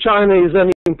don't think China is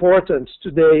any important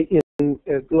today in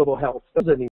global health.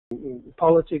 There's any in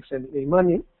politics and in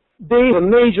money. They have a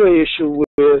major issue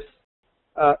with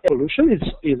pollution.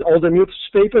 It's all the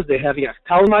newspapers. They're having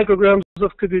 1,000 micrograms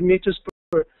of cubic meters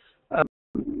per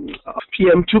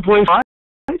PM 2.5.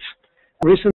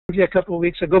 Recently, a couple of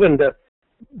weeks ago, and the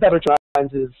average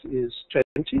lines is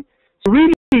 20. So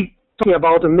really talking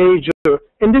about a major,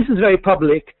 and this is very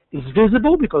public. It's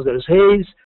visible because there's haze.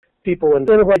 People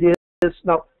understand what it is.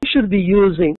 Now, we should be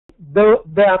using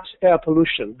that air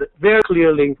pollution, the very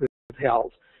clear link with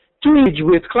health, to engage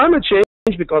with climate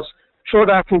change, because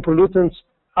short-acting pollutants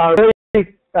are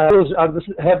have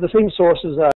the same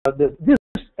sources as this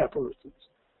air pollutants.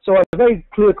 So a very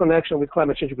clear connection with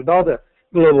climate change with other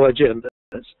global agendas.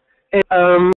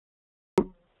 And,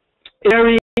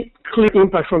 very clear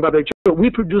impact from WHO. We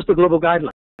produced the global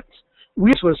guidelines.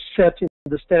 We were setting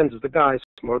the standards, the guys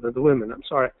more than the women, I'm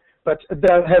sorry, but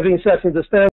they're having setting the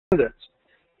standards.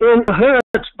 And heard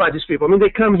by these people. I mean, they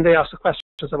come and they ask the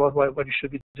questions about what you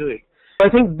should be doing. I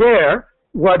think there,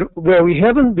 where we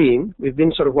haven't been, we've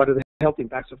been sort of what are the health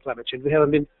impacts of climate change. We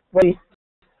haven't been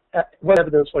what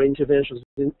evidence for interventions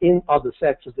in other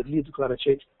sectors that lead to climate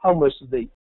change. How much do they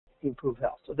improve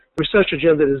health? So the research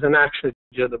agenda is an action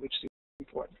agenda, which is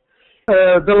important.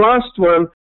 The last one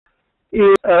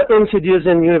is NCDs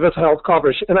and universal health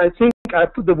coverage. And I think I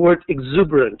put the word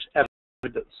exuberant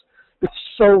evidence. It's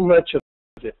so much of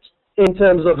it in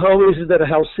terms of how is it that a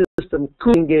health system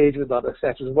could engage with other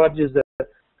sectors. What is the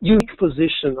unique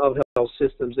position of health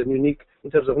systems and unique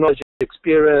in terms of knowledge,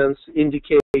 experience,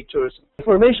 indicators,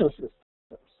 information systems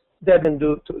that can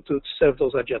do to serve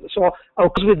those agendas. So I'll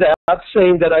close with that,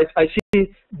 saying that I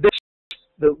see this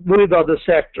with other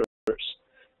sectors.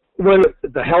 When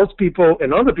the health people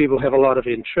and other people have a lot of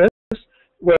interest,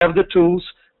 we have the tools,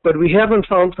 but we haven't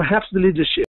found perhaps the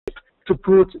leadership to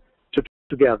put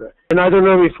together. And I don't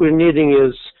know if we're needing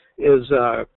is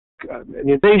an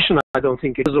innovation. I don't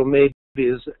think it is, or maybe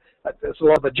there's a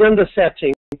lot of agenda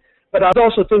setting. But I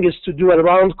also think it's to do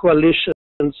around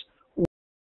coalitions with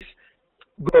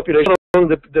population,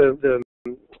 the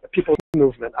people's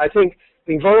movement. I think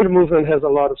the environment movement has a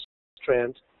lot of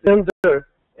strength. And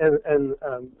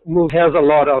move has a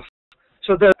lot of,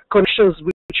 so there are connections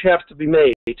which have to be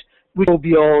made, which go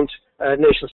beyond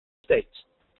nation states.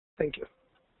 Thank you.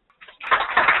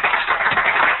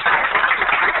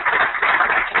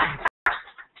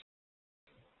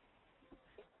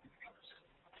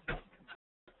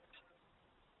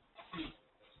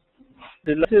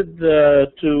 Delighted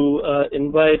to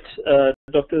invite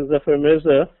Dr. Zafar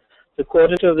Mirza, the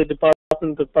coordinator of the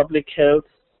Department of Public Health,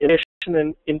 Innovation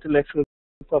and Intellectual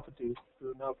Property,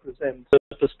 to now present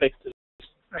the perspective.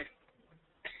 Right.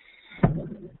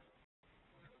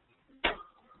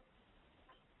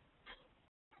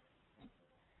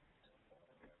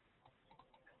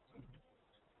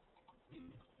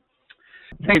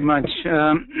 Thank you much.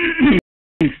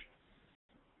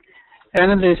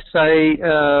 Analysts, I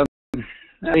am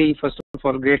first of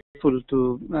all grateful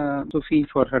to Sophie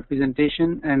for her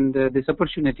presentation and this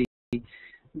opportunity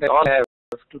that all have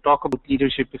to talk about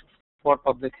leadership for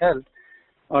public health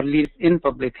or lead in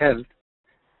public health.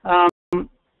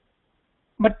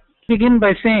 But begin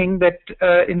by saying that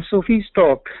in Sophie's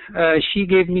talk, she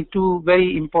gave me two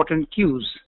very important cues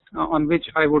on which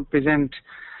I would present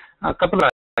a couple of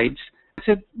slides. It's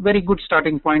a very good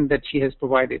starting point that she has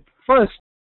provided. First,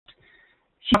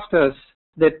 she asked us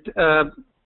that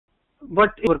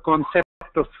what is our concept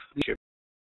of leadership,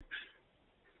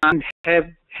 and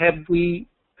have we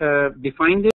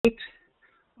defined it,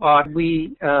 or have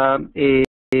we a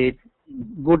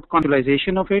good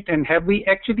conceptualization of it, and have we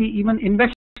actually even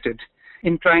invested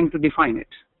in trying to define it?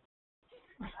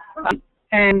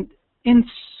 And in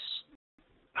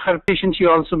her presentation, she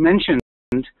also mentioned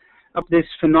of this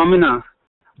phenomena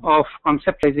of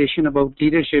conceptualization about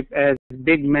leadership as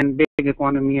big men, big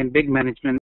economy, and big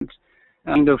management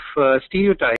kind of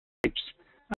stereotypes.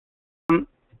 She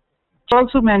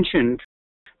also mentioned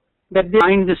that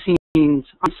behind the scenes,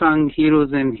 unsung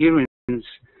heroes and heroines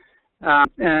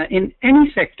in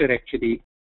any sector actually,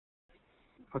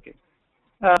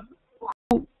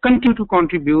 who continue to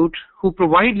contribute, who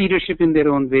provide leadership in their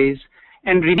own ways,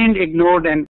 and remain ignored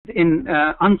and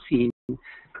unseen.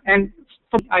 And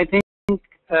I think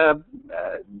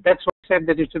that's what I said,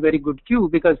 that it's a very good cue,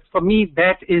 because for me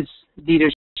that is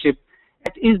leadership.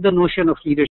 That is the notion of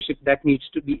leadership that needs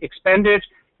to be expanded,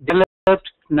 developed,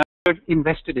 nurtured,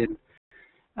 invested in.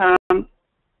 And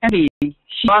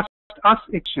she asked us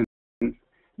action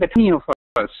that many of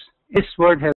us, this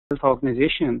World Health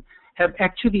Organization, have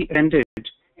actually ended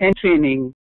and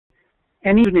training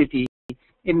and unity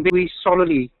in which we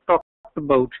solely talked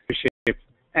about leadership,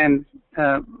 and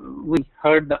we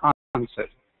heard the answer.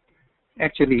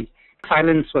 Actually,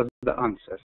 silence was the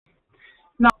answer.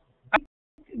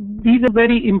 these are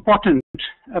very important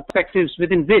perspectives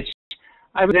within which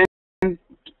I will then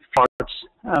thoughts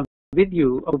with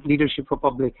you of leadership for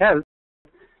public health,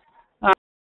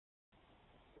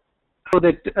 so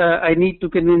that I need to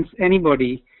convince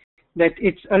anybody that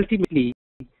it's ultimately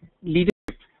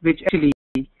leadership which actually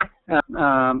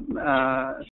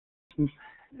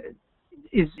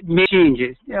make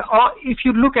changes. Or if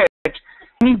you look at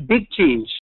any big change,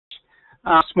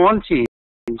 small change,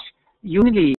 you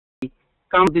really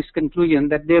come to this conclusion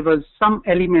that there was some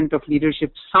element of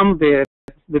leadership somewhere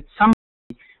with somebody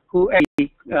who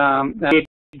actually made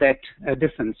that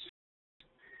difference.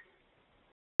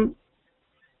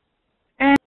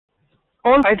 And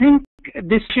also, I think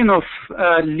this notion of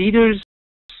leaders,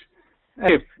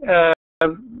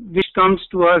 which comes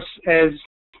to us as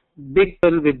big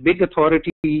people with big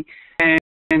authority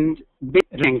and big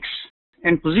ranks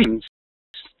and positions,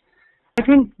 I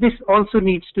think this also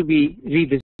needs to be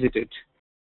revisited.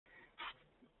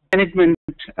 Management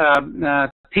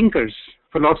thinkers,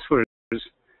 philosophers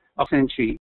of the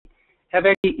century have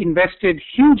actually invested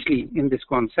hugely in this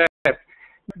concept.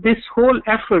 This whole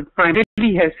effort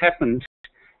primarily has happened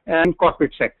in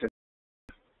corporate sector.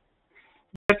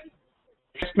 But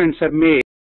investments are made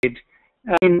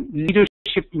in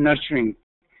leadership nurturing,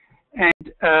 and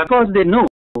because they know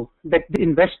that the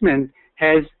investment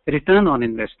has return on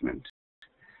investment.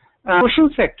 Social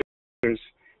sectors,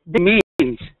 they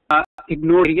remain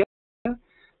ignored area,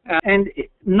 and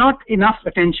not enough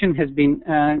attention has been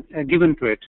given to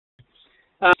it.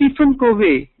 Stephen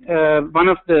Covey, one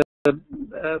of the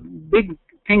big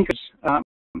thinkers on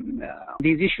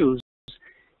these issues,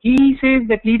 he says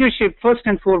that leadership, first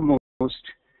and foremost,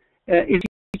 is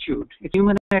attitude. It's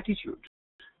human attitude.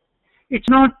 It's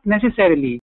not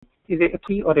necessarily is a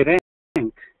key or a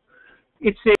rank.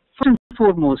 It's a first and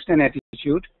foremost an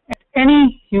attitude. And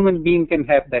any human being can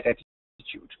have that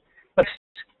attitude. But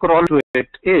corollary to it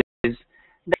is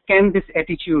that can this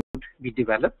attitude be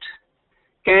developed?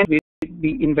 Can it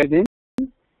be invested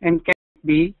in? And can it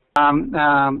be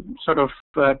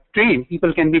trained?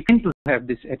 People can be trained to have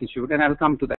this attitude, and I'll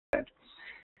come to that.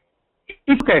 If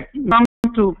you look at come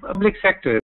to public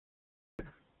sector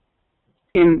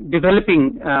in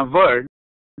developing world,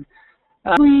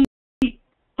 we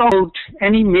talk about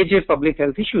any major public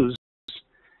health issues,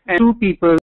 and two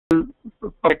people,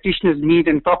 practitioners, meet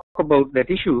and talk about that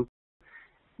issue.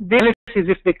 Their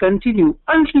analysis, if they continue,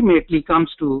 ultimately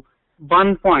comes to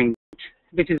one point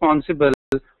which is responsible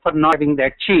for not having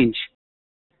that change,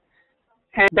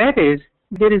 and that is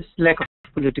there is lack of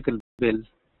political will.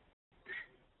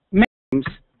 Many times,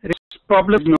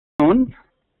 problem is known,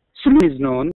 solution is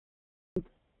known,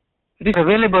 it is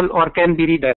available or can be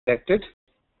redirected,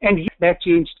 and yet that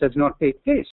change does not take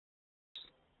place.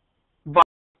 One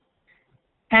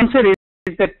answer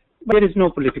is that there is no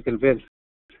political will.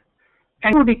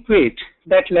 And I would equate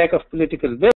that lack of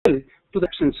political will to the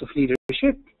absence of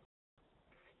leadership.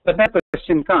 But that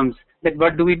question comes that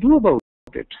what do we do about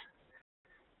it?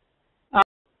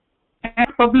 And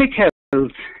public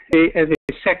health as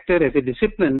a sector, as a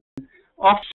discipline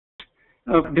of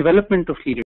development of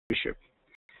leadership.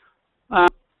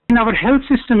 In our health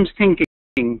systems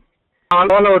thinking,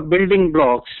 all our building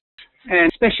blocks,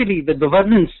 and especially the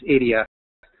governance area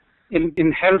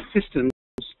in health systems,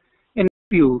 in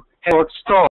view, have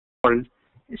stalled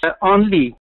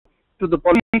only to the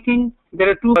policy making. There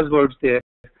are two buzzwords there: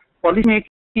 policy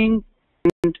making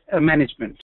and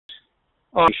management.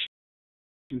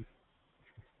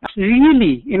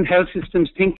 Really, in health systems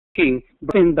thinking,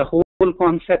 in the whole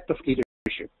concept of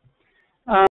leadership.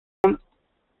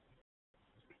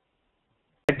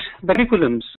 The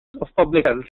curriculums of public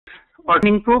health or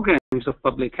training programs of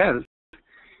public health,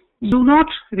 you do not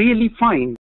really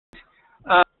find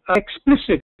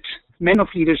explicit men of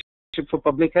leadership for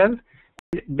public health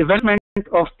and development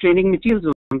of training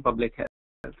materials on public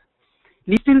health.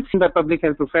 We still see the public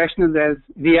health professionals as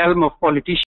the realm of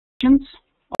politicians,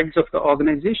 heads of the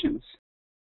organizations.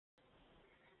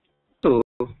 So,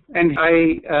 and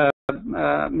I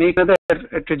make another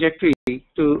trajectory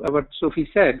to what Sophie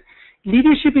said.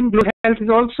 Leadership in global health is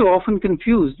also often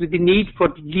confused with the need for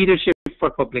leadership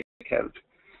for public health.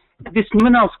 This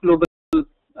phenomenon of global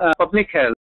public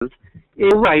health is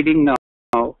overriding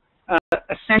now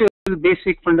essential,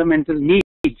 basic, fundamental needs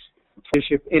for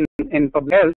leadership in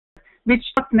public health, which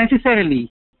not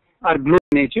necessarily are global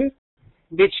in nature,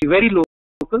 which are very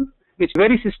local, which are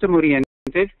very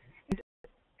system-oriented.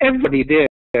 Everybody there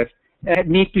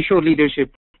need to show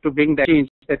leadership to bring that change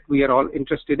that we are all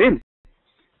interested in.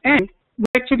 And we've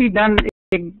actually done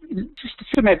a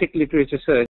systematic literature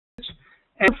search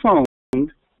and found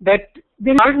that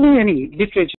there is hardly any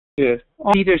literature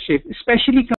on leadership,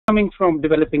 especially coming from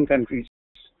developing countries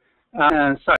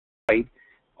side.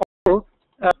 Also,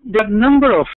 there are a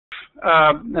number of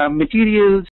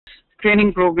materials,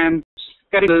 training programs,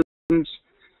 curriculums,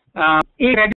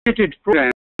 accredited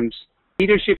programs,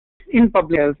 leadership in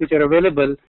public health, which are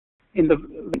available in the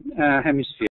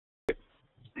hemisphere,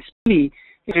 especially in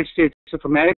the United States of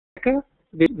America,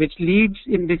 which leads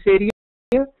in this area,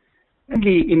 and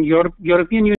in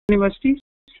European universities,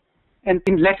 and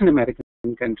in Latin American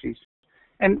countries.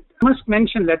 And I must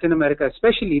mention Latin America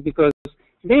especially because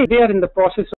they are in the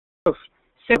process of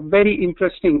set very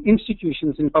interesting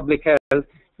institutions in public health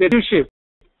where leadership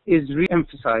is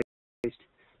re-emphasized.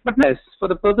 But yes, for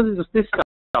the purposes of this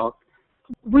talk,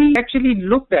 we actually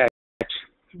looked at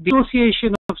the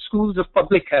association of schools of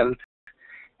public health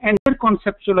and their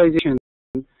conceptualization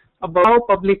about how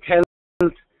public health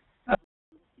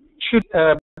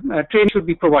training should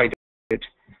be provided.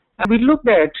 And we looked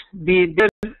at their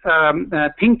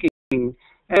thinking,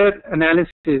 their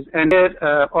analysis, and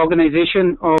their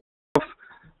organization of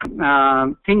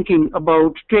thinking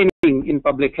about training in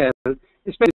public health,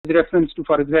 especially with reference to,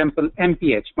 for example,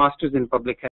 MPH, Masters in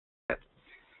Public Health.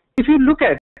 If you look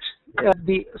at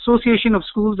the Association of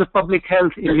Schools of Public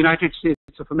Health in the United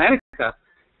States of America,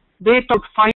 they taught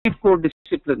 5 core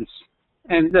disciplines,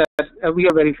 and we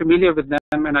are very familiar with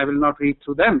them, and I will not read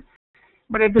through them.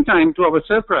 But at the time, to our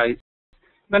surprise,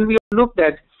 when we looked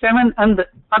at 7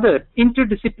 other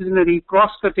interdisciplinary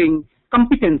cross-cutting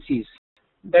competencies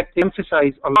that they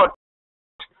emphasize a lot,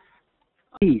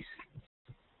 these: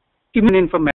 human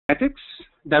informatics,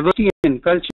 diversity and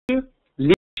culture,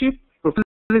 leadership,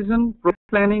 professionalism, project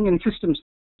planning, and systems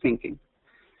thinking.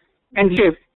 And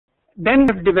then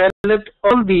have developed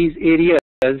all these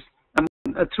areas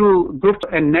through groups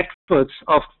and networks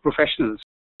of professionals.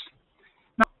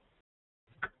 Now,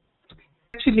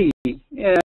 actually,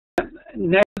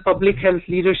 National Public Health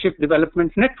Leadership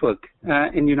Development Network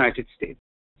in the United States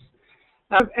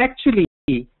actually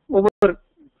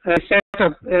set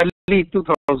up early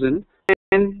 2000,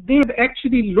 and they've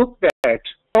actually looked at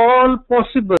all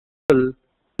possible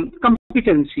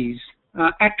competencies,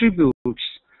 attributes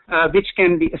which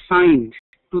can be assigned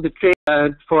to the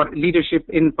for leadership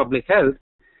in public health.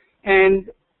 And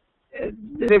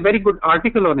there's a very good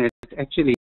article on it,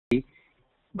 actually.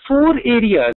 4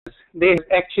 areas they have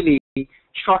actually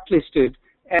shortlisted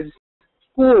as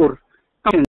core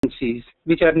competencies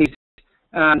which are needed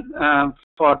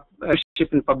for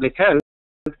leadership in public health.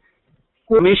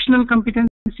 Informational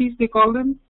competencies, they call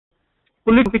them,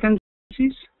 political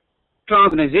competencies,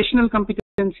 transorganizational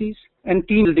competencies, and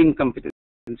team building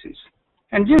competencies.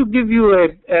 And just to give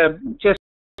you just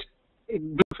a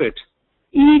brief of it,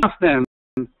 each of them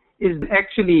is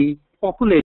actually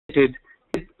populated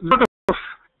with a lot of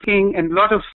thinking and a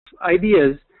lot of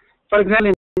ideas. For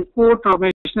example, in core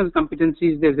transformational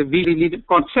competencies, there's a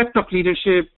concept of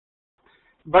leadership,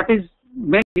 what is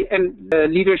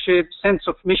leadership, sense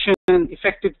of mission,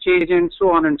 effective change, and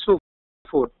so on and so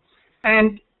forth.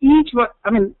 And each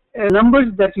one,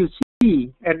 numbers that you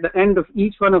see at the end of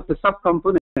each one of the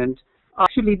subcomponents are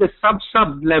actually the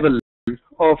sub level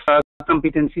of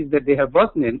competencies that they have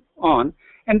worked on.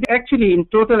 And actually, in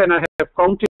total, and I have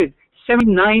counted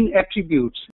 79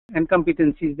 attributes and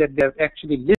competencies that they have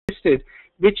actually listed,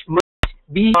 which must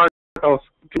be part of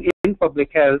in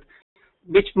public health,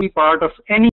 which may be part of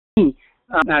any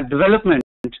development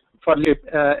for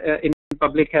in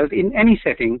public health in any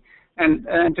setting, and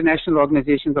international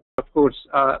organizations, of course,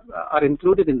 are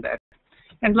included in that.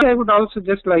 And I would also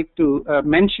just like to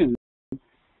mention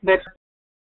that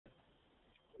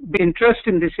the interest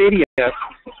in this area,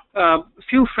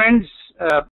 few friends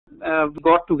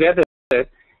got together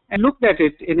and looked at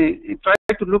it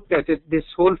tried to look at it, this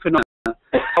whole phenomenon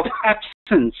of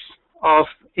absence of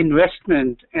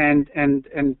investment and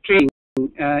training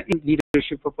in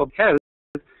leadership for public health,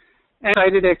 and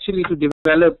decided actually to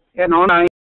develop an online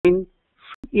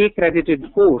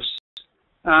accredited course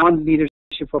on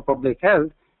leadership for public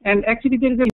health. And actually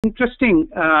there is an interesting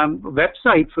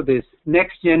website for this,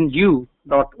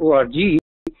 nextgenu.org,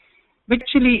 which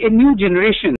actually a new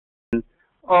generation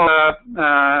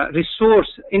of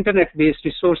internet-based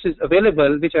resources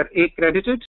available, which are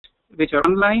accredited, which are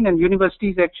online, and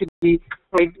universities actually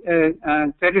provide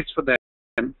credits for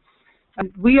them.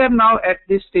 And we are now at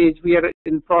this stage, we are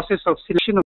in process of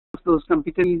selection of those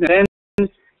competencies, and then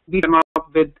we come up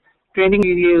with training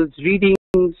materials,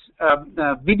 readings,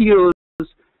 videos,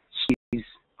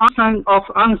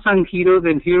 unsung heroes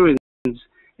and heroines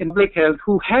in public health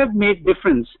who have made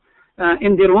difference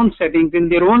in their own settings, in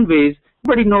their own ways.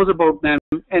 Nobody knows about them,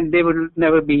 and they will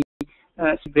never be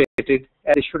celebrated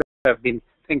as they should have been.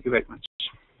 Thank you very much.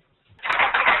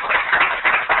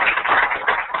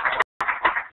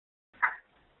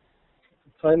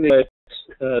 Finally,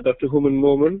 Dr. Harman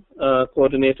Momin,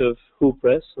 coordinator of WHO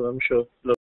Press, so I'm sure a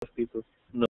lot of people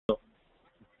know.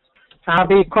 I'll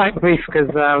be quite brief because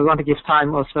we want to give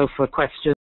time also for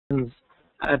questions,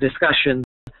 discussion.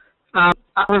 I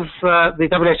was the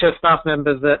WHO staff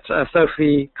member that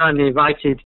Sophie kindly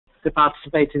invited to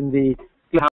participate in the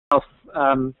health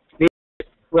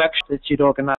workshop that she'd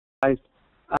organised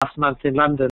last month in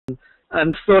London,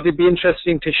 and thought it'd be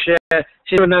interesting to share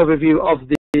an overview of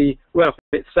the work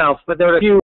itself. But there were a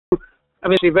few,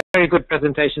 obviously very good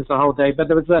presentations the whole day, but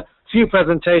there was a few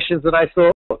presentations that I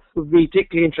thought would be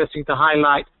particularly interesting to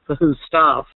highlight for WHO's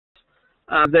staff.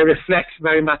 They reflect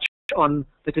very much on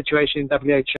the situation in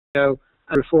WHO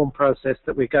and reform process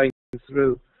that we're going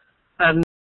through. And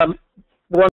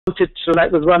wanted to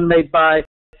like was one made by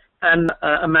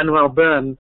Emmanuel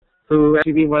Byrne, who has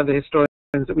been one of the historians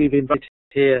that we've invited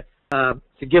here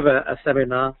to give a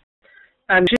seminar.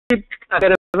 And she had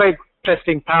a very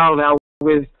interesting parallel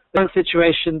with the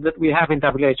situation that we have in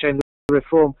WHO and the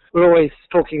reform. We're always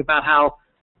talking about how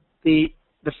the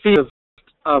field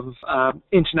of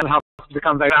international health has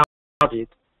become very crowded.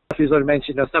 As you already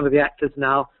mentioned, some of the actors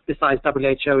now, besides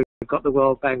WHO, we've got the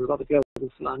World Bank, we've got the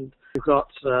Global Fund, we've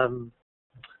got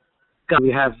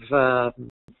we have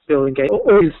Bill and Gates,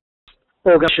 all these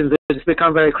organizations that have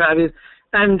become very crowded.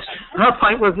 And her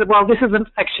point was that, well, this isn't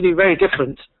actually very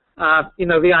different.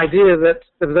 The idea that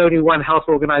there was only one health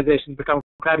organization become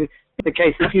crowded is the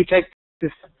case. If you take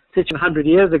this situation 100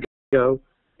 years ago,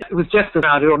 it was just as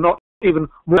crowded, or not even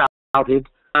more crowded,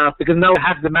 because no one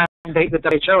had the mandate that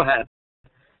WHO had.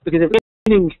 Because at the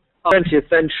beginning of the 20th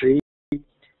century,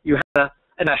 you had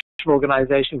a national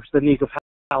organization, which is the League of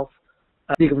Health,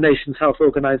 League of Nations Health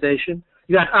Organization.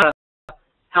 You had other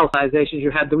health organizations.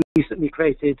 You had the recently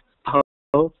created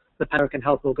the Pan-American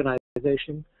Health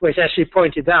Organization, which actually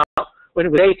pointed out when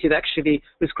it was created, actually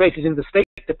was created in the State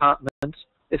Department.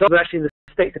 It's also actually in the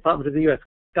State Department of the U.S.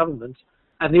 government,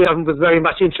 and the U.S. government was very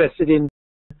much interested in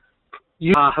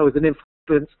how as an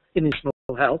influence in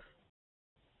international health.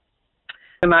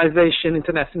 Organization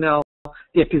International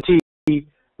Deputy,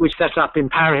 which set up in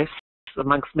Paris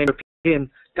amongst many European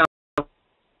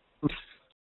governments,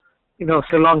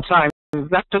 for a long time.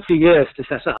 That took 2 years to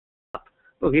set up.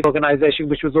 The organization,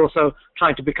 which was also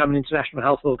trying to become an international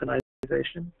health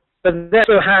organization. But they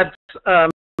also had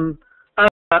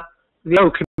the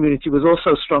whole community was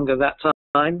also strong at that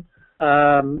time.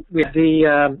 We had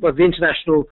the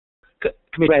International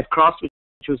Committee Red Cross,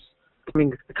 which was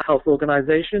becoming a health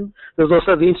organization. There was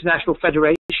also the International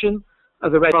Federation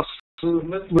of the Red Cross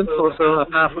Movement, also a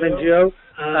powerful NGO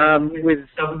with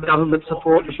government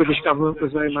support. The British government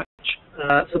was very much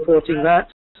supporting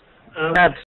that. We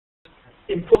had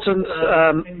important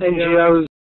NGOs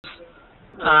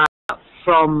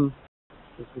from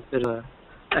the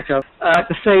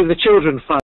Save the Children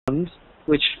Fund,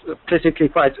 which was politically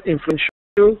quite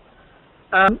influential.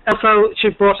 Also, she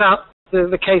brought out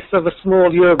the case of a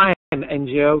small European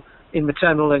NGO in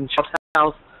maternal and child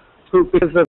health, who,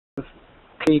 because of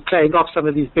playing off some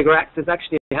of these bigger actors,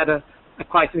 actually had a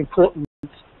quite an important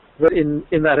role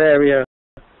in that area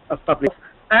of public health.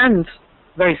 And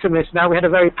very similar to now, we had a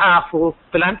very powerful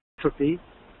philanthropy.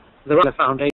 The Rockefeller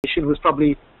Foundation was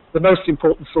probably the most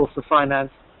important source of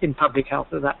finance in public health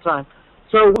at that time.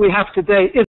 So what we have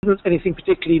today isn't anything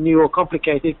particularly new or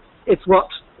complicated. It's what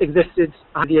existed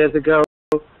 100 years ago.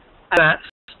 And that,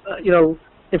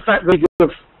 in fact, the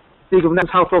League of Nations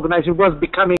Health Organization was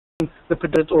becoming the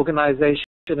predominant organization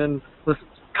and was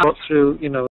cut through,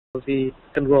 the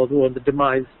Second World War and the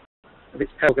demise of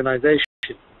its organization.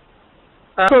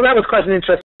 So that was quite an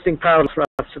interesting parallel for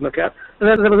us to look at. And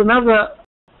then there was another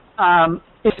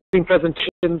interesting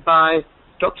presentation by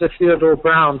Dr. Theodore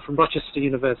Brown from Rochester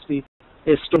University,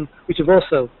 which have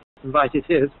also invited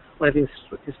here, one of the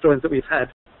historians that we've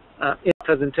had in the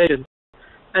presentation.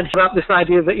 And he brought up this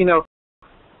idea that,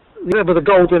 there was a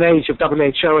golden age of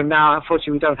WHO, and now,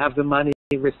 unfortunately, we don't have the money,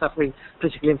 we're suffering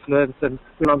political influence, and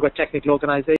we're no longer a technical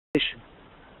organization.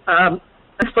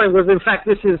 His point was, in fact,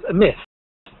 this is a myth.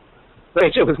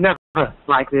 WHO was never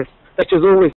like this. WHO has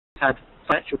always had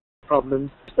financial problems,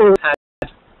 always had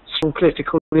strong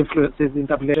political influences in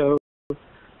WHO,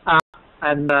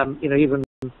 and even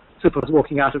super was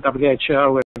walking out of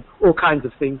WHO and all kinds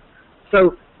of things.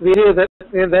 So the idea that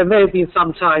there may have been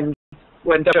some times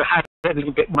when WHO had a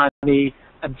little bit more money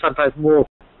and sometimes more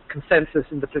consensus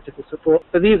in the political support,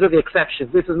 but these are the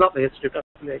exceptions. This is not the history of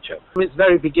WHO. From its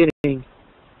very beginning,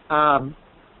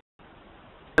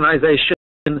 organization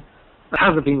that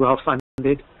hasn't been well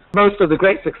funded, most of the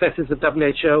great successes of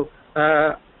WHO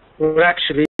were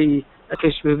actually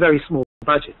accomplished with very small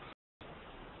budgets.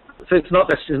 So it's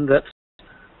not a question that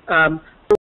I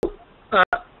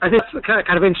think it's a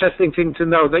kind of interesting thing to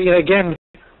know that, again,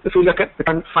 if we look at the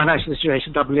current financial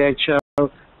situation of WHO,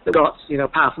 they've got,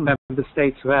 powerful member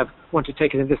states who want to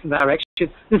take it in this and that direction. This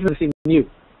is nothing new.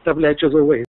 WHO has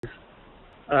always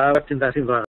worked in that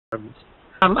environment.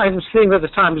 I'm seeing that the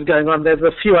time is going on. There's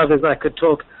a few others I could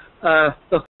talk.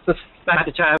 The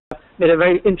Manager made a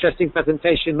very interesting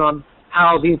presentation on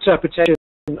how the interpretation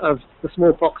of the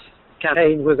smallpox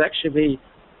campaign was actually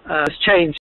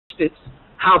changed. It's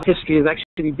how history has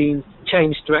actually been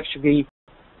changed to actually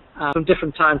from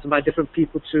different times and by different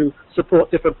people to support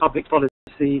different public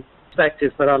policy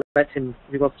perspectives. But I'll let him,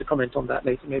 if he wants to comment on that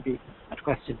later, maybe at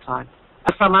question time.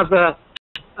 Some other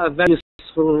very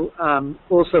useful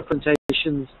also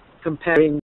presentations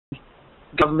comparing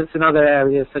governments in other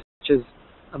areas such as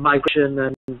migration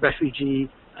and refugee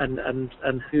and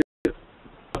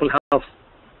global health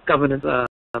governance,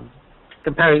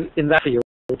 comparing in that field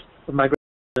of migration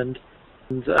and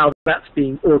how that's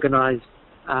being organized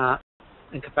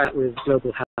and compare it with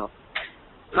global health.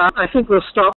 I think we'll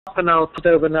stop and I'll put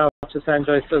over now to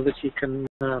Sanjay so that he can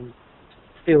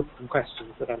field some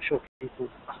questions that I'm sure people.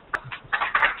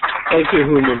 Thank you,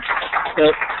 Harman.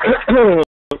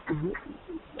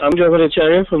 I'm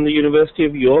Javanicharya from the University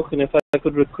of York, and if I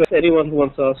could request anyone who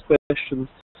wants to ask questions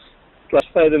to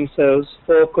identify themselves,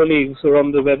 4 colleagues who are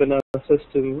on the webinar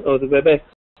system or the WebEx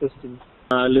system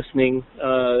listening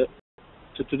to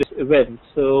today's event.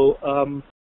 So,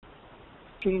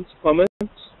 questions, comments?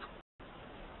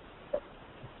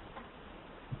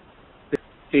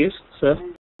 Please, sir.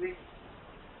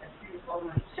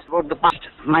 About the past.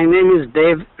 My name is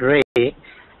Dave Ray.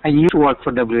 I used to work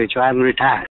for WHO. I'm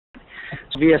retired.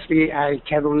 Obviously, I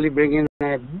can only bring in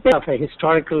a bit of a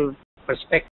historical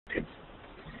perspective.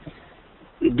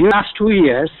 During the last 2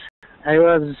 years, I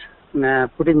was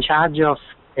put in charge of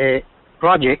a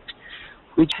project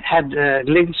which had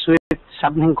links with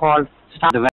something called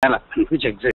staff development, which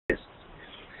exists.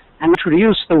 And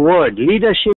introduced the word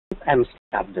leadership and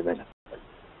staff development.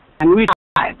 And we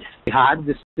tried hard.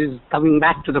 This is coming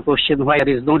back to the question why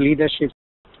there is no leadership.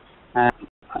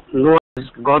 No one has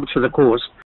gone through the course.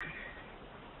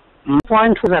 My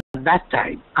point was at that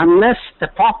time, unless the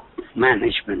top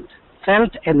management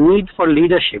felt a need for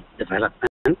leadership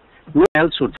development, no one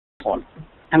else would follow.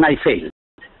 And I failed.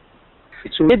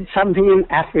 So we did something in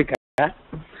Africa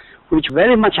which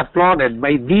very much applauded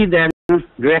by the then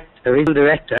regional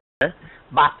director,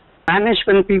 but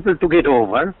management people took it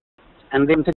over and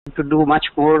they wanted to do much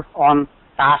more on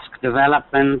task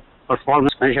development,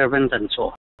 performance measurement and so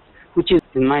on, which is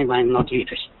in my mind not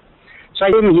leadership. So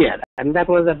I came here, and that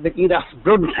was at the era of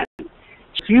Brundtland.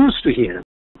 She refused to hear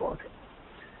about it.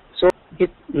 So it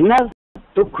never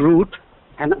took root,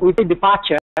 and with the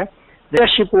departure, the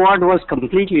leadership word was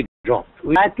completely dropped.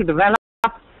 We had to develop,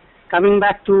 coming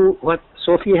back to what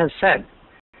Sophie has said,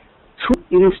 through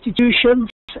institutions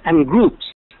and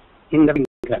groups in the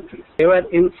countries. They were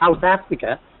in South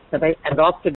Africa that I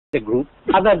adopted a group,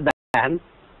 other than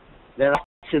there are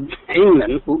in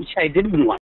England, which I didn't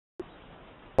want to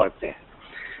work there.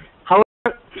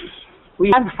 However,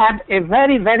 we have had a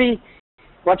very, very,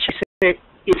 what should I say,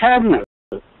 eternal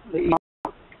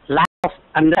lack of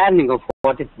understanding of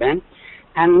what it meant,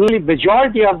 and nearly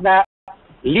majority of the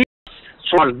leaders,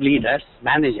 small leaders,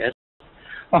 managers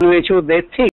of WHO, they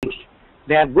think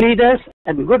they are good leaders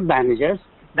and good managers.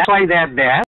 That's why they are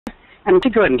there, and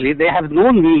consequently, they have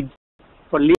no need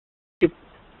for leadership.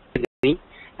 And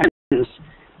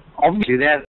obviously,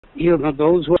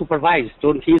 those who supervise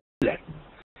don't feel that.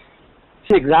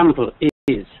 An example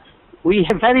is we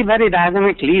have very, very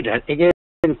dynamic leader. Again,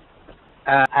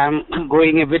 I'm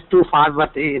going a bit too far,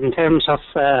 but in terms of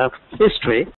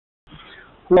history,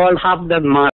 who all have done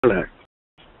Mahler.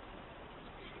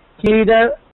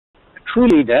 Leader, true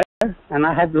leader, and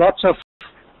I had lots of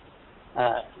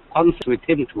conflict with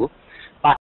him too,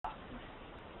 but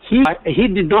he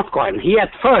did not coin. He at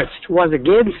first was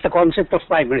against the concept of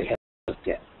primary health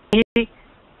care. He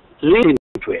led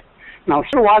into it. Now,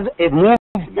 here was a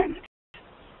movement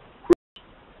which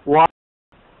was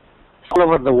all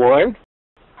over the world,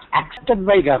 accepted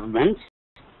by governments,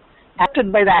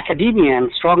 accepted by the academia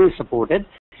and strongly supported,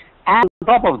 and on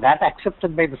top of that,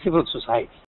 accepted by the civil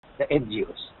society, the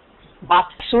NGOs. But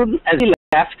as soon as he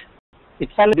left, it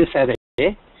fell in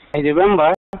disarray. I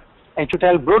remember I had to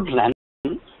tell Brundtland,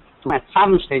 at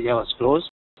some stage I was close,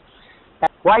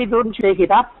 that why don't you take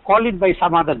it up, call it by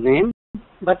some other name,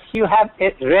 but you have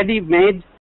a ready-made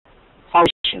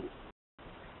foundation.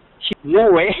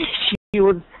 No way she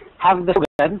would have the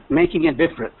slogan, making a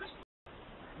difference.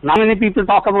 Not many people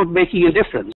talk about making a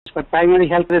difference, but primary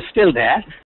health is still there,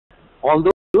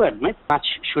 although you admit much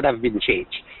should have been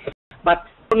changed. But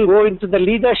I don't go into the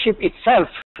leadership itself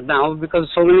now because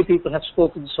so many people have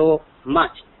spoken so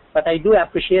much. But I do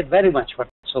appreciate very much what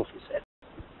Sophie said.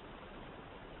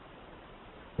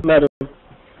 Madam.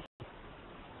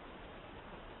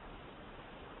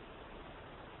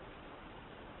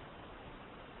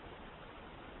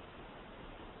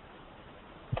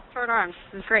 Short arms.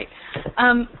 This is great.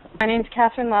 My name is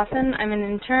Catherine Lawson. I'm an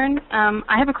intern.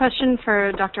 I have a question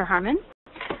for Dr. Harman,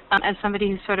 as somebody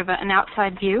who's sort of an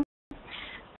outside view.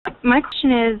 My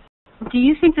question is, do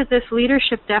you think that this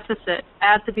leadership deficit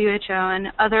at the WHO and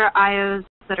other IOs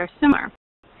that are similar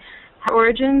have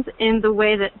origins in the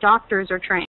way that doctors are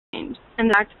trained, and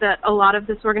the fact that a lot of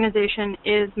this organization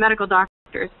is medical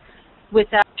doctors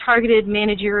without targeted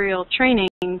managerial training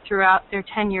throughout their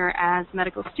tenure as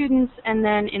medical students and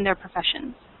then in their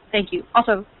professions? Thank you.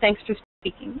 Also, thanks for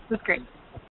speaking. It was great.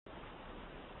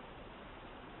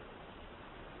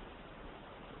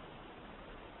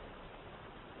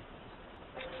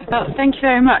 Well, thank you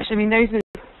very much. I mean, those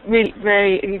are really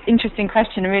very interesting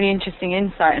question, a really interesting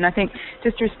insight. And I think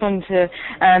just to respond to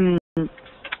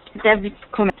Deb's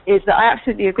comment is that I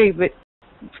absolutely agree. But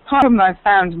part of what I've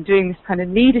found in doing this kind of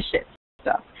leadership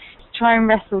stuff is to try and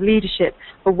wrestle leadership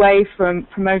away from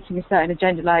promoting a certain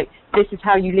agenda, like this is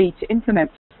how you lead to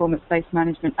implement performance-based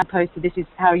management, as opposed to this is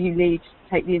how you lead to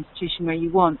take the institution where you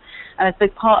want. And I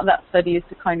suppose part of that study is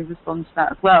to kind of respond to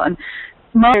that as well. And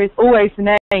Mirza is always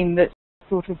the name that's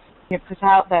sort of put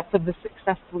out there for the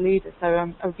successful leader. So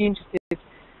I would be interested.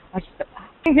 I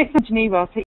think next time Geneva, I'll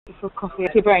take you for coffee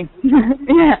at your brain.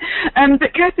 Yeah.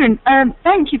 But Catherine,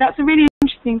 thank you. That's a really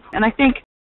interesting point. And I think,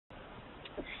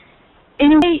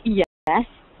 in a way, yes,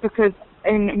 because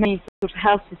in many sort of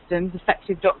health systems,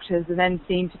 effective doctors are then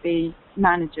seen to be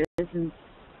managers and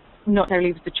not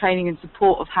necessarily with the training and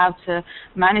support of how to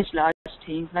manage large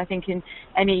teams. And I think in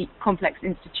any complex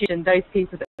institution, those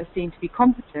people that are seen to be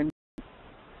competent,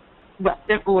 well,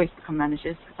 they don't always become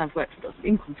managers, because I've worked with lots of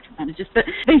incompetent managers, but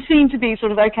they seem to be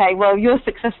sort of, okay, well, you're a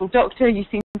successful doctor, you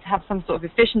seem to have some sort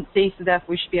of efficiency, so therefore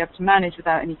we should be able to manage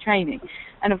without any training.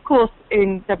 And of course,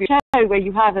 in WHO, where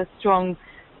you have a strong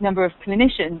number of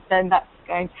clinicians, then that's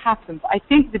going to happen. But I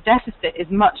think the deficit is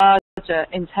much larger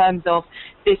in terms of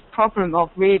this problem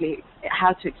of really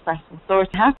how to express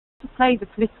authority, how to play the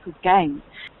political game.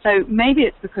 So maybe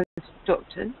it's because of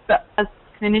doctors, but as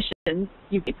clinicians,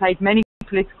 you've played many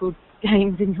political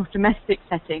games in your domestic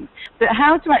settings, but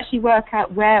how to actually work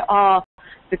out where are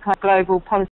the kind of global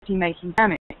policy-making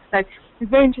dynamics. So it's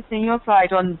very interesting, your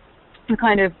slide on the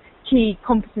kind of key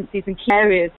competencies and key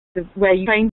areas of where you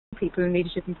train people in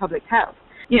leadership and public health.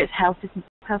 You know, it's health systems,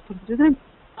 health policy, there's no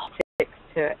politics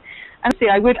to it. And obviously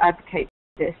I would advocate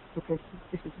this because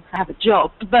this is I have a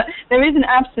job, but there is an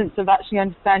absence of actually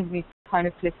understanding these kind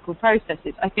of political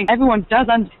processes. I think everyone does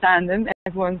understand them,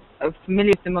 everyone's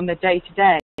familiar with them on their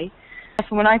day-to-day.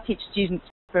 Therefore, when I teach students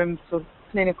from sort of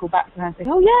clinical backgrounds, they say,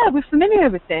 oh yeah, we're familiar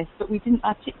with this, but we didn't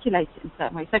articulate it in a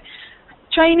certain way. So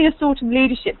training a sort of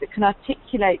leadership that can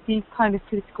articulate these kind of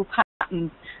political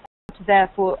patterns and to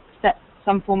therefore set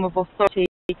some form of authority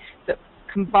that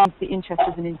combines the interests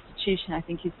of an institution, I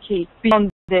think is key, beyond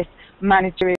this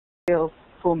managerial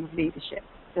form of leadership.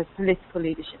 There's political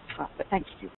leadership as well, but thank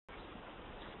you.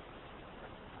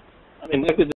 I mean,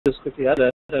 I could just quickly add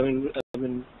that. I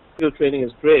mean, field training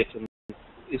is great and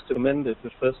is to commend it,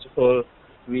 but first of all,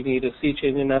 we need a sea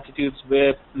change in attitudes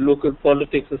where local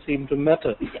politics seem to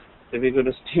matter. If we're going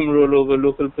to steamroll over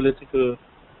local political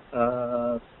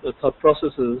thought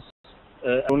processes,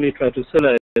 only try to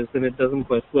civilize, then it doesn't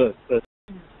quite work. But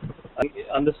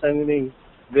understanding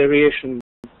variation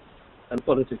and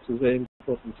politics is very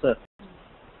important, sir.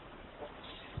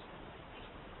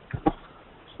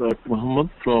 Muhammad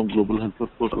from Global Health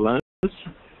Workforce Alliance. In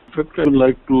fact, I would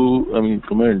like to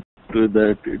comment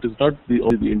that it is not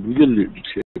only the individual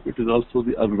leadership, it is also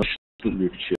the organizational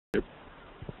leadership.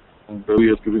 And we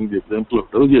are giving the example of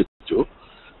WHO.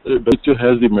 WHO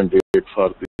has the mandate for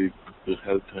the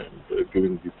health and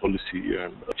giving the policy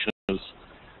and actions.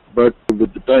 But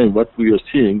with the time, what we are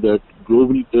seeing that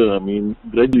globally,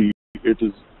 gradually it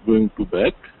is going to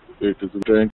back. It is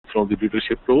retiring from the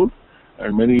leadership role.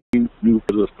 And many new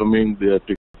players are coming, they are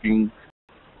taking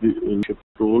the leadership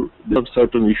role. There are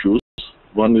certain issues.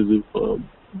 One is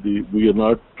we are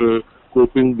not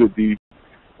coping with the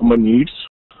needs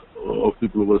of the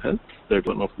global health. That's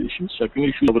one of the issues. Second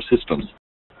issue is our systems.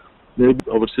 Maybe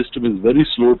our system is very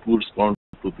slow to respond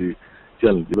to the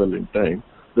challenge well in time.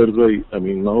 That's why, I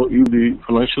mean, now even the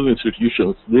financial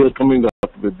institutions, they are coming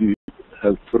up with the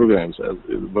health programs as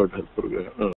World Health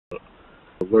Program,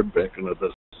 World Bank and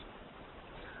others.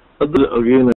 But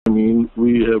again, I mean,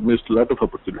 we have missed a lot of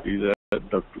opportunities. As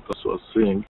Dr. Kass was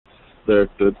saying, that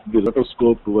there's a lot of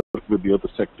scope to work with the other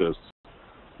sectors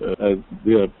as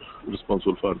they are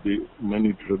responsible for the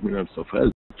many determinants of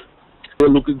health. We are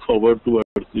looking forward towards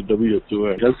the WHO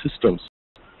and health systems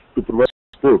to provide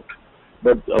support,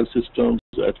 but health systems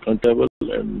at country level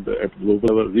and at global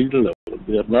level, regional level,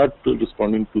 they are not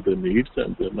responding to their needs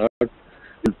and they are not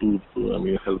able to, I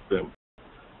mean, help them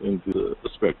in this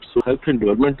aspect. So health and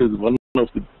development is one of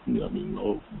the, I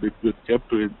mean, big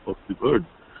chapter of the world,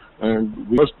 and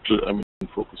we must, I mean,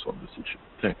 focus on this issue.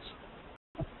 Thanks.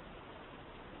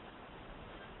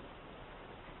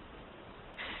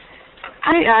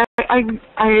 I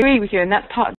agree with you, and that's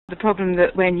part of the problem,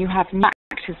 that when you have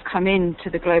actors come into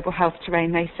the global health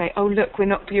terrain, they say, oh look, we're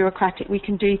not bureaucratic, we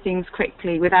can do things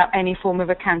quickly without any form of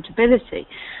accountability.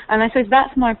 And I suppose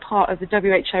that's my part of the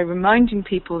WHO, reminding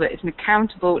people that it's an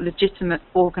accountable, legitimate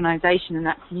organisation, and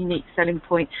that's a unique selling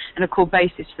point and a core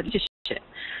basis for leadership.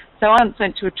 So I once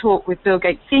went to a talk with Bill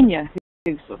Gates Sr.,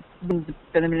 who sort of runs the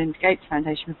Bill and Melinda Gates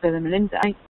Foundation with Bill and Melinda.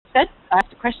 I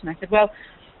asked a question, I said, well,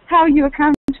 how are you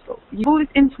accountable? You have all this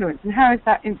influence, and how is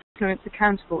that influence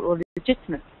accountable or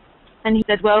legitimate? And he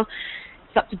said, well,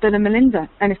 it's up to Bill and Melinda,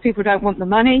 and if people don't want the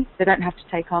money, they don't have to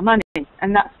take our money,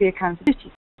 and that's the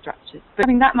accountability structures. But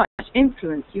having that much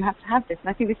influence, you have to have this, and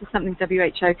I think this is something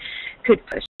WHO could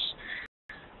push.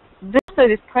 There's also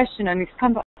this question, and it's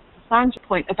come back to Sandra's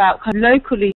point, about kind of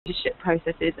local leadership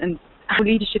processes and how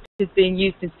leadership is being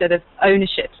used instead of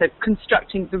ownership, so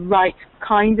constructing the right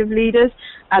kind of leaders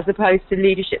as opposed to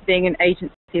leadership being an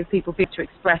agency of people being able to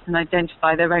express and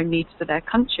identify their own needs for their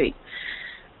countries.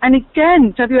 And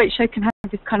again, WHO can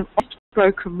have this kind of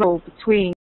broker role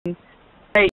between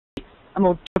states and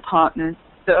more partners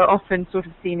that are often sort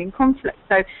of seen in conflict.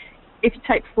 So if you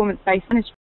take performance-based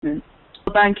management,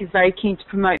 the bank is very keen to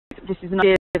promote that this is an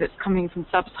idea that's coming from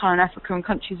sub-Saharan Africa, and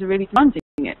countries are really demanding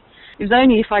it. It was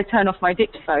only if I turn off my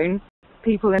dictaphone,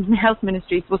 people in the health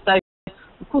ministries will say,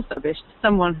 of course that's rubbish.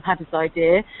 Someone had this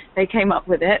idea, they came up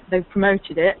with it, they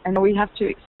promoted it, and we have to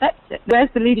accept it. Where's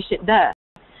the leadership there?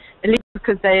 At least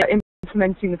because they are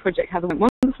implementing the project how they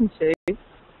want them to,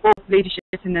 or leadership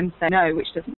in them say no,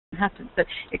 which doesn't happen. So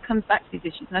it comes back to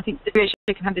these issues, and I think the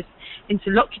WHO can have this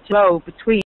interlocutor role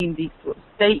between these sort of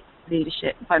state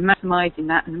leadership by maximising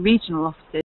that, and regional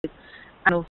offices,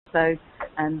 and also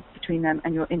between them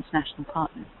and your international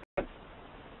partners.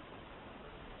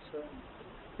 So,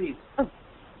 please. Oh.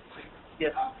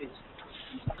 Yes, please.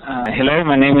 Hello,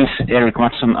 my name is Eric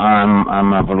Matson.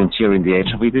 I'm a volunteer in the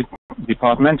HIV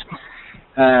department.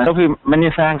 Sophie, many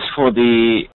thanks for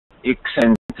the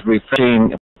excellent,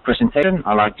 refreshing presentation.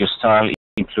 I like your style,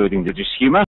 including the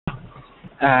humor.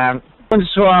 I wanted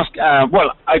to ask,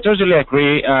 well, I totally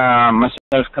agree,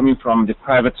 myself coming from the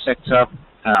private sector.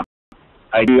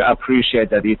 I do appreciate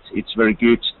that it's very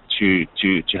good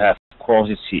to have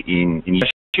quality in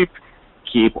leadership,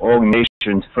 keep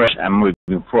organizations fresh and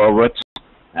moving forward,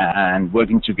 and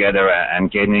working together and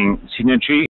gaining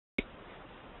synergy.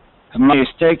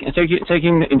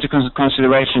 Taking into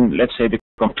consideration, let's say, the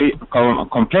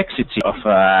complexity of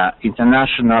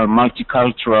international,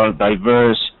 multicultural,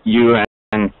 diverse UN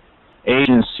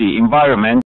agency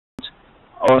environment,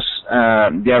 also,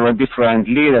 there are different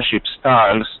leadership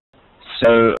styles.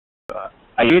 So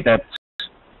I agree that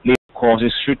leadership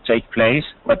courses should take place,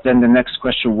 but then the next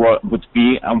question would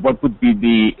be, what would be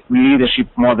the leadership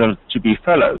model to be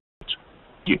followed?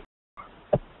 Thank you.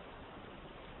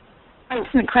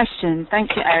 Excellent question.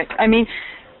 Thank you, Eric. I mean,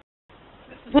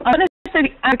 I'm not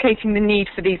necessarily advocating the need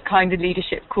for these kind of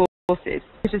leadership courses,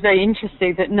 which is very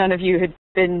interesting that none of you had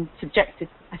been subjected.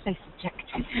 I say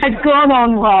subjected. Had gone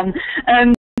on one.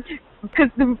 Because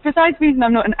the precise reason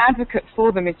I'm not an advocate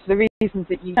for them is for the reasons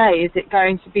that you say. Is it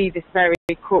going to be this very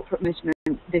corporate management,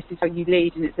 this is how you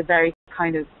lead, and it's a very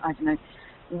kind of, I don't know,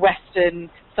 Western,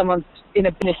 someone's in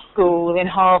a business school in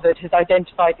Harvard has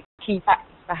identified the key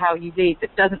factors for how you lead,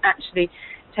 that doesn't actually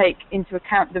take into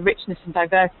account the richness and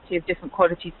diversity of different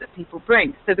qualities that people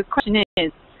bring. So the question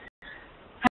is,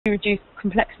 how do you reduce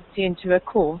complexity into a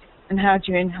course, and how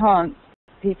do you enhance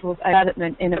people's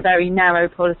development in a very narrow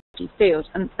policy field?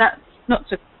 And that's not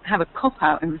to have a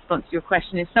cop-out in response to your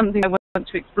question, is something I want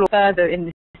to explore further in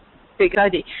this big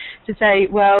study, to say,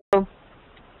 well,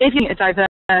 if you're a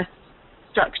diverse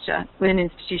structure within an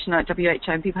institution like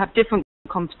WHO, and people have different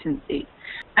competencies,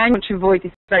 and you want to avoid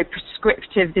this very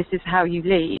prescriptive, this is how you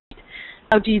lead,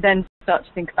 how do you then start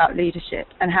to think about leadership,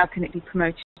 and how can it be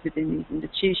promoted within these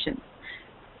institutions?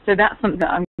 So that's something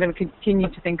that I'm going to continue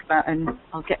to think about, and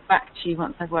I'll get back to you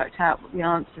once I've worked out what the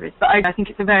answer is. But I think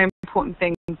it's a very important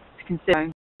thing to consider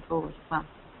going forward as well.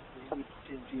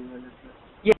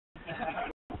 Yeah.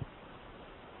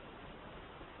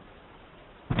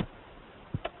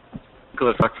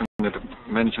 Nicola Fuck from the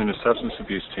Management of Substance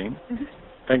Abuse team.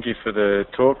 Thank you for the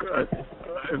talk.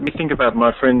 We think about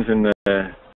my friends in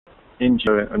the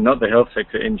NGO, not the health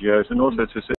sector NGOs, and also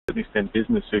to a certain extent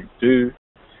business who do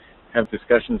have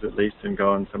discussions at least and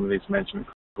go on some of these management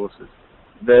courses.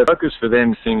 The focus for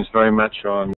them seems very much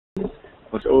on,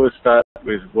 let's always start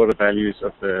with what are the values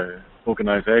of the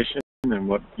organization and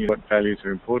what values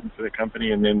are important for the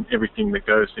company, and then everything that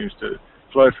goes seems to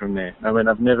flow from there. Now,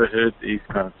 I've never heard these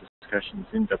kind of discussions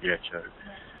in WHO,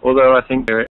 although I think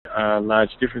there are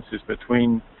large differences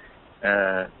between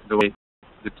the way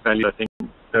the value I think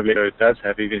WHO does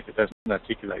have, even if it doesn't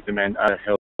articulate them, and other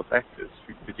health factors,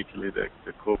 particularly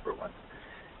the corporate ones.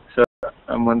 So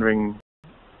I'm wondering,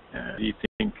 do you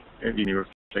think, have any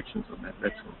reflections on that?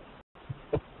 That's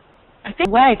all. I think in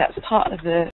a way that's part of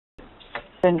the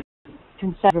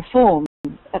concern reform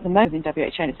at the moment in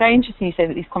WHO. And it's very interesting you say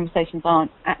that these conversations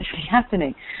aren't actually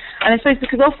happening. And I suppose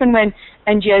because often when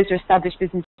NGOs or established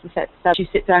businesses you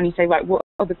sit down and you say, right, what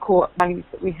are the core values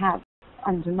that we have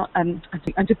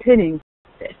underpinning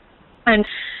this? And,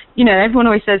 you know, everyone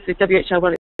always says with WHO,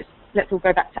 well, let's all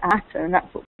go back to ATA, and that's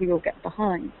what we all get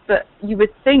behind. But you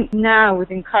would think now,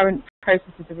 within current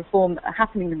processes of reform that are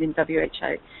happening within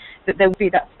WHO, that there would be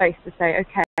that space to say,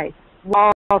 okay,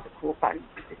 what are the core values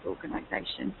of this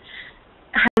organisation?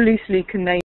 How loosely can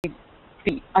they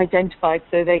be identified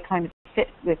so they kind of fit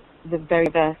with the very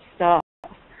diverse staff?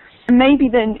 And maybe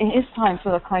then it is time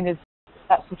for a kind of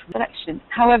that sort of reflection.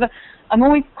 However, I'm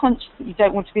always conscious that you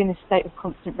don't want to be in a state of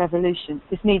constant revolution.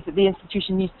 This means that the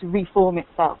institution needs to reform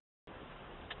itself.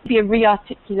 Be a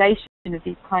re-articulation of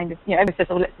these kind of, you know, everyone says,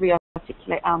 oh, let's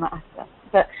re-articulate Alma Ata.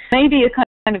 But maybe a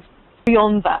kind of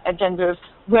beyond that agenda of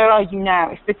where are you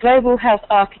now? If the global health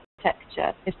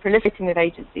architecture is proliferating with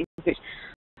agencies, which,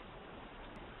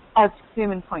 as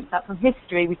Harman points out from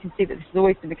history, we can see that this has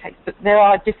always been the case, but there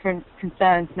are different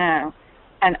concerns now,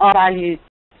 and our values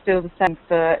still the same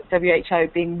for WHO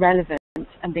being relevant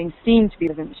and being seen to be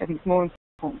relevant, which I think is more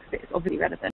important because it's obviously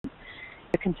relevant in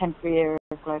the contemporary era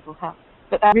of global health.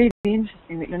 But that's really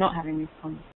interesting that you're not having these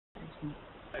conversations.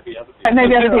 Maybe other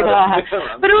people are.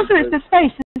 But also it's the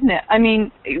space, isn't it? I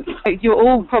mean, you're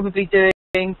all probably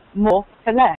doing more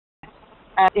for less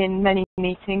in many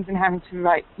meetings and having to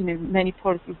write, you know, many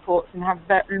policy reports and have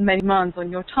many demands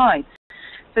on your time.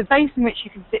 So the space in which you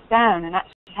can sit down and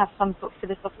actually have some sort of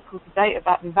philosophical debate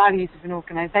about the values of an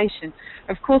organisation,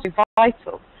 of course, is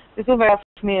vital. It's all very hard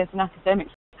for me as an academic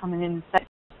coming in and say,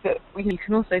 but you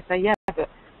can also say, yeah, but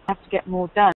I have to get more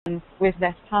done with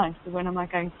less time. So when am I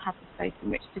going to have the space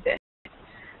in which to do it?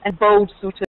 And bold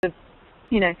sort of,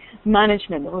 you know,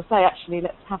 management that will say, actually,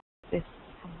 let's have this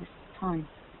time.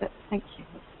 But thank you.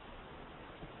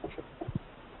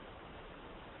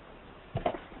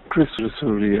 Chris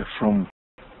Russell from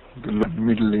the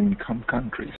middle-income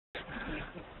countries.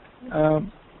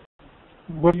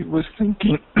 What I was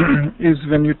thinking is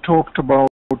when you talked about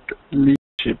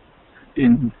leadership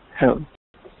in health,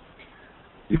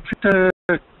 if it's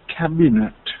a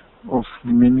cabinet of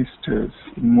ministers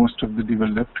in most of the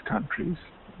developed countries,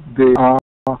 they are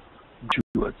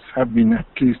graduates, have been at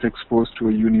least exposed to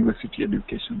a university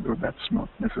education, though that's not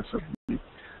necessarily a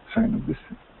sign of this.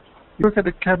 You look at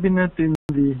a cabinet in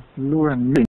the low and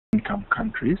middle-income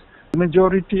countries, the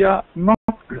majority are not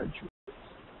graduates.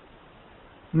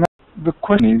 Now, the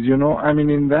question is, you know, I mean,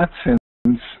 in that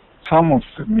sense, some of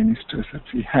the ministers that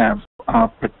we have are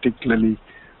particularly,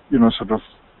 you know, sort of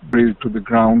brave to the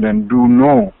ground and do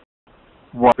know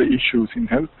what the issues in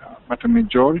health are, but a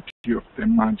majority of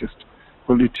them are just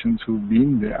politicians who've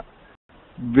been there,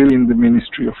 will in the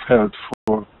Ministry of Health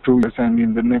for 2 years, and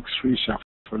in the next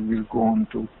reshuffle will go on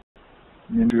to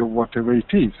Ministry of whatever it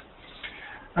is.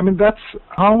 I mean, that's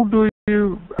how do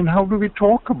we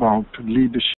talk about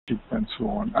leadership and so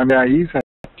on? I mean, there is at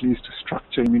least a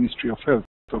structure in Ministry of Health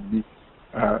of the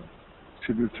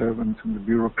civil servants and the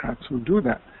bureaucrats who do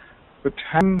that. But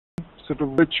having sort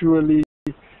of virtually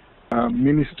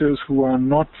ministers who are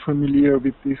not familiar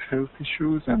with these health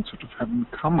issues and sort of haven't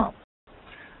come up,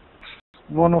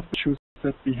 one of the issues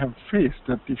that we have faced,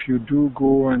 that if you do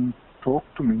go and talk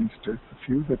to ministers, a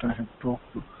few that I have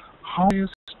talked to, how do you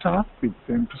start with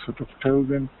them to sort of tell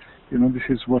them, you know, this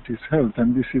is what is health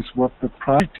and this is what the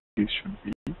priorities should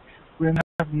be, when they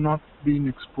have not been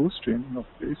exposed to any of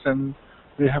this and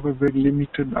they have a very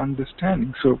limited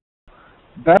understanding. So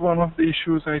That's one of the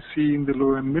issues I see in the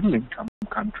low and middle income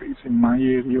countries in my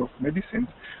area of medicine,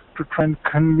 to try and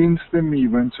convince them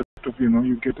even sort of,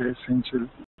 you get an essential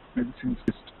medicines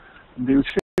list. And they'll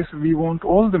say, we want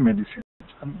all the medicines.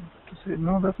 And to say,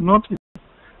 no, that's not it.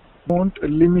 We want a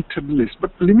limited list.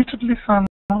 But limited lists are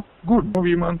not good. No,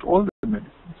 we want all the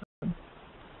medicines. And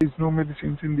there's no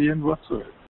medicines in the end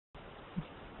whatsoever.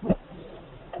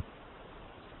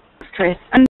 Chris,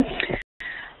 I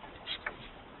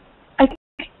think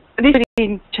this is a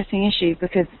really interesting issue,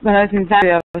 because when I was in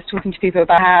Zambia, I was talking to people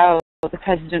about how the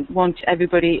president wanted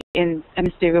everybody in a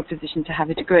ministerial position to have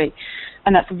a degree,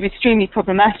 and that's extremely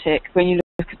problematic when you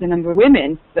look at the number of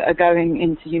women that are going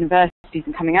into universities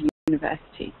and coming out of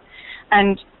universities.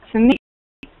 And for me,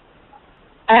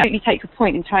 I absolutely take your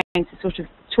point in trying to sort of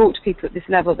talk to people at this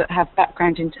level that have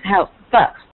background into health,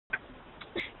 but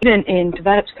even in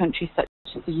developed countries such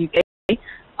as the UK,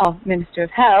 our Minister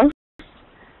of Health,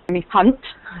 Hunt,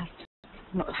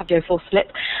 not have your full slip,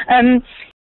 not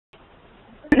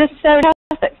necessarily a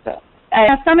health expert. He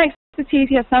has some expertise,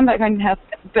 he has some background in health,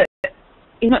 but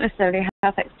he's not necessarily a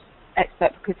health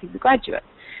expert because he's a graduate.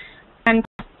 And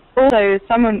also,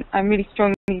 someone, I really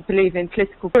strongly believe in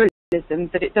political pluralism,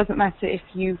 that it doesn't matter if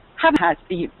you haven't had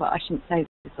well, I shouldn't say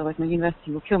this, otherwise my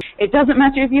university will kill me. It doesn't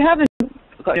matter if you haven't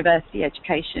got university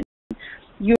education.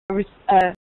 You're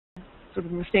sort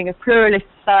of seeing a pluralist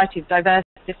society of diverse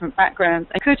different backgrounds,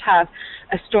 and could have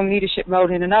a strong leadership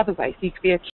role in another way. So you could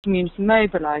be a community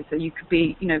mobilizer, you could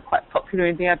be, quite popular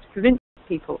in being able to convince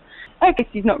people. I guess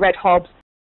you've not read Hobbes,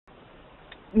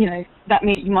 that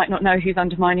means you might not know who's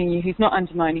undermining you, who's not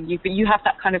undermining you, but you have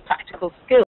that kind of practical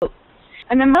skill.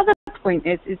 And then the other point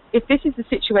is if this is a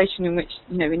situation in which,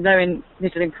 in low and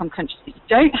middle income countries that you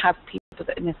don't have people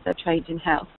that are necessarily trained in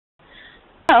health,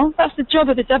 well, that's the job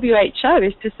of the WHO,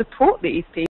 is to support these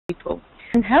people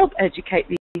and help educate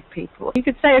these people. You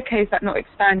could say, okay, is that not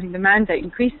expanding the mandate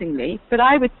increasingly? But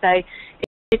I would say,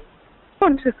 if you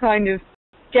want to kind of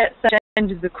get such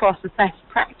agendas across as best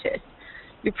practice,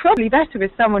 you're probably better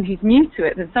with someone who's new to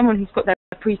it than someone who's got their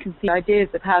preconceived ideas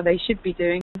of how they should be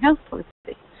doing health policy.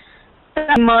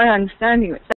 That's my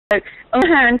understanding of it. So, on the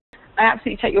one hand, I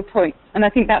absolutely take your point, and I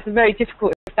think that's a very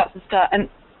difficult, if that's the start. And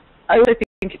I also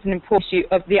think it's an important issue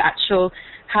of the actual,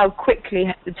 how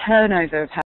quickly the turnover of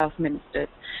health ministers.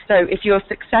 So if you're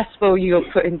successful, you're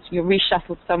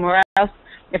reshuffled somewhere else.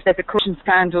 If there's a corruption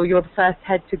scandal, you're the first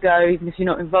head to go, even if you're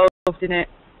not involved in it.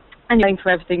 And you're paying for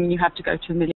everything, and you have to go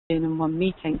to 1,000,001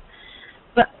 meetings.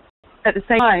 But at the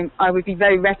same time, I would be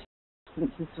very reticent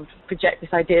to sort of project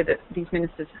this idea that these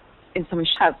ministers in some way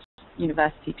should have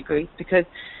university degrees, because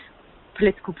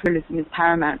political pluralism is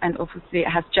paramount, and obviously it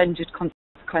has gendered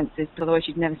consequences, otherwise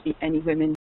you'd never see any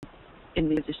women in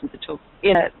the positions at all.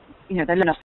 They're low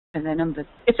enough in their numbers.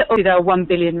 It's obviously there are 1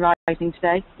 billion rising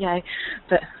today, yay,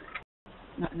 but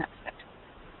not in that respect.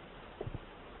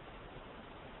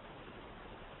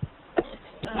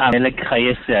 I'm Elek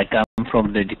Khayese. I come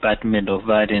from the Department of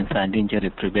Violence and Injury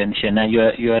Prevention. And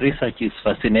your research is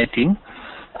fascinating.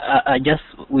 I just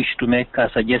wish to make a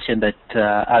suggestion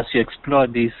that as you explore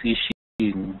this issue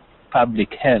in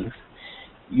public health,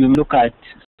 you look at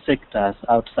sectors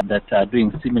outside that are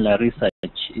doing similar research.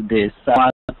 There's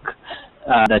work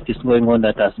that is going on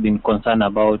that has been concerned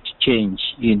about change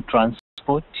in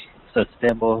transport,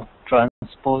 sustainable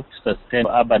transport,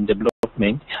 sustainable urban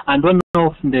development. And one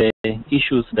of the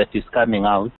issues that is coming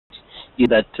out is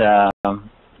that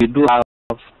we do have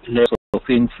levels of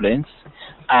influence,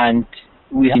 and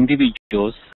we have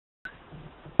individuals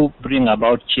who bring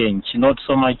about change, not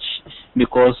so much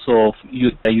because of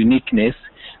their uniqueness,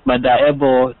 but they're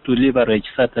able to leverage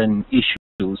certain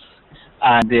issues.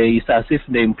 And it's as if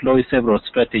they employ several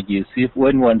strategies. If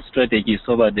when one strategy is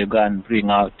over, they go and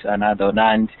bring out another one.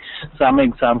 And some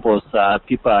examples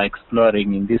people are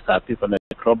exploring in this are people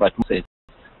like Robert Mugabe,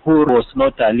 who was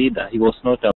not a leader. He was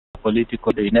not a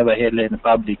political leader. He never held any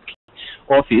public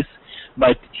office.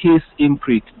 But his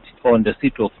imprint on the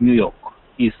city of New York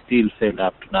is still felt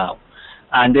up to now.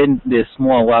 And then there's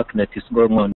more work that is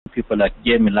going on with people like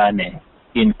Jamie Lane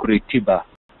in Curitiba.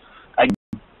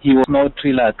 He was not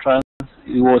really a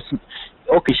he was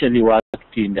occasionally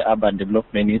worked in the Urban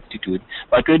Development Institute.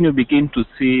 But when you begin to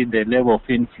see the level of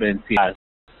influence he has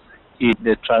in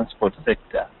the transport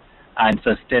sector and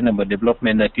sustainable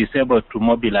development, that is able to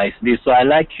mobilize this. So I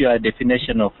like your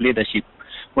definition of leadership,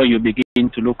 where you begin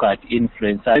to look at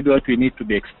influence. Maybe what we need to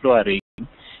be exploring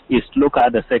is to look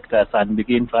at the sectors and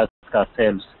begin to ask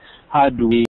ourselves, how do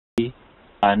we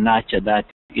nurture that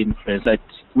influence? That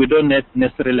we don't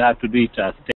necessarily have to do it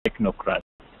as technocrats,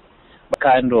 but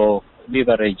kind of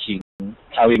leveraging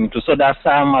are willing to. So there's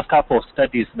a couple of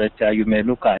studies that you may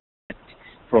look at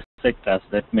from sectors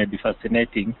that may be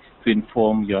fascinating to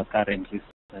inform your current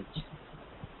research.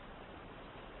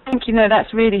 Thank you. No,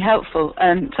 that's really helpful.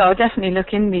 So I'll definitely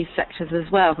look in these sectors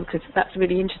as well, because that's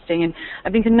really interesting. And I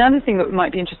think another thing that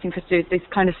might be interesting for us to do is this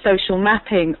kind of social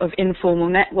mapping of informal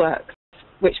networks,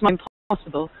 which might be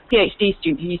possible. PhD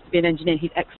student who used to be an engineer,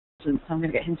 he's excellent, so I'm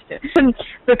going to get him to do it.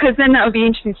 Because then that would be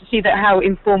interesting to see that how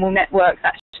informal networks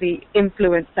actually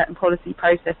influence certain policy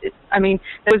processes. I mean,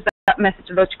 there was that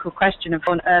methodological question of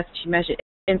on earth to measure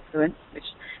influence, which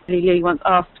Lee once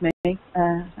asked me.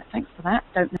 Thanks for that.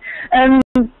 Don't know.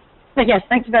 But yes,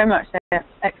 thank you very much. That's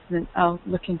excellent. I'll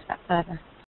look into that further.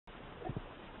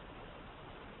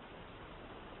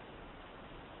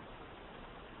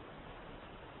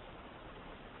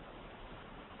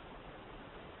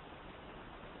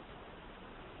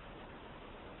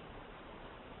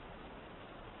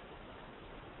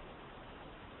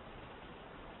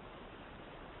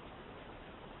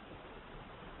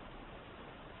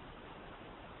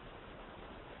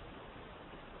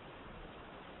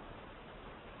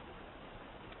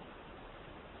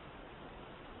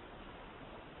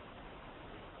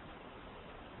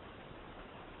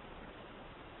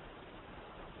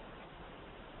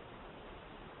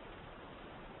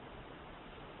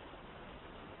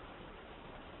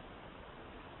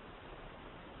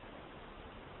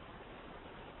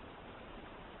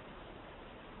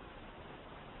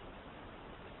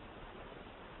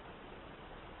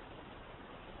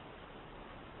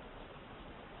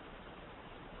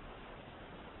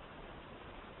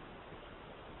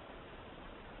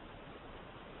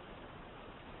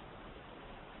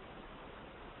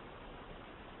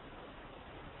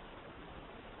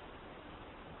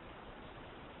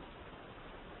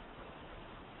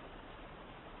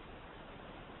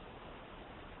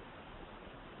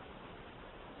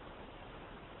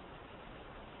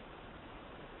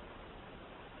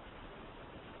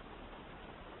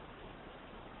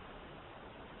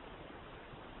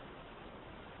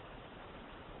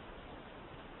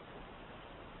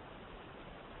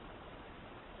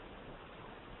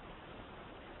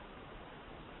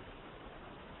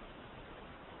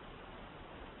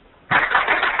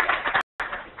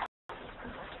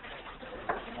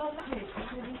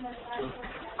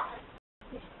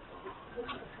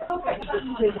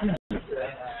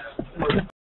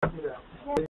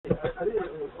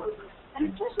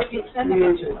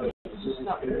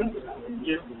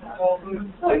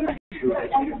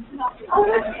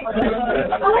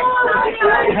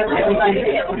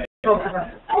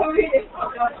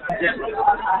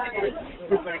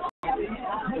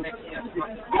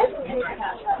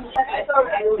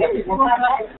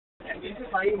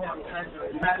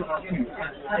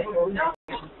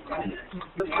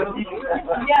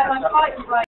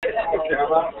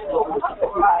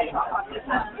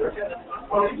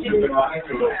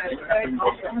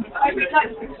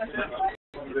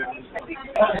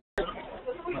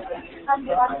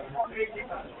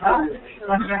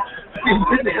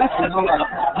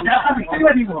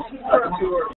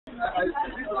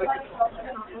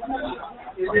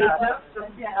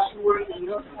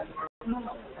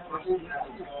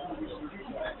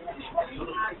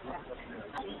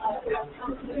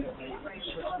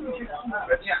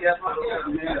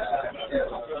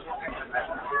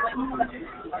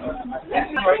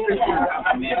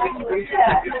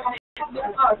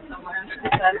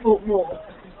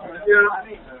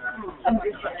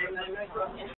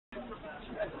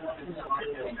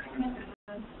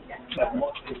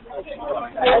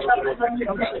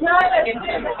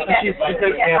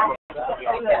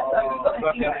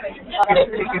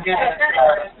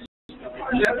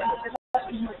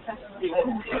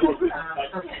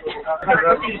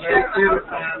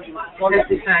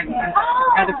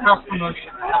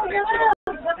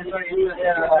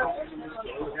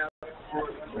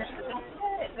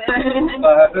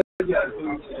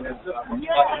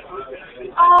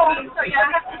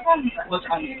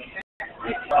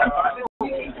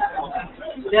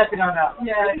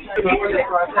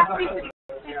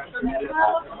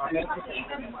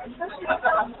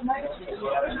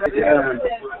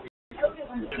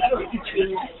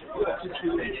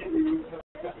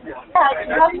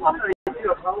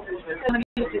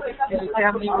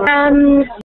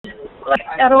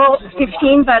 At all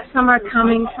 15, but some are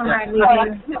coming, some are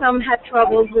leaving. Some had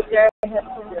troubles with their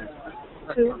headphones.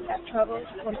 2 had troubles,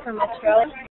 one from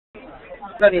Australia.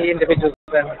 Only individuals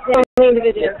then? Yeah, only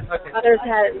individuals. Okay. Others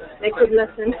had, they could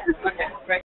listen. Okay,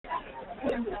 great.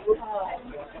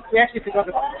 We actually forgot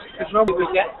about, because normally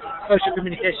we get social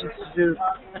communications to do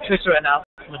a Twitter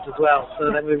announcement as well,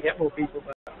 so then we'll get more people.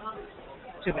 But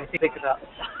too many things to think about.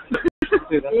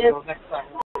 Do that next time.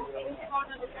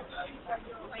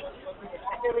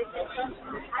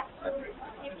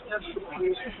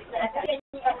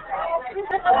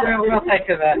 We'll take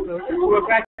a that. We'll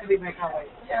gradually make our way.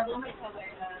 Yeah.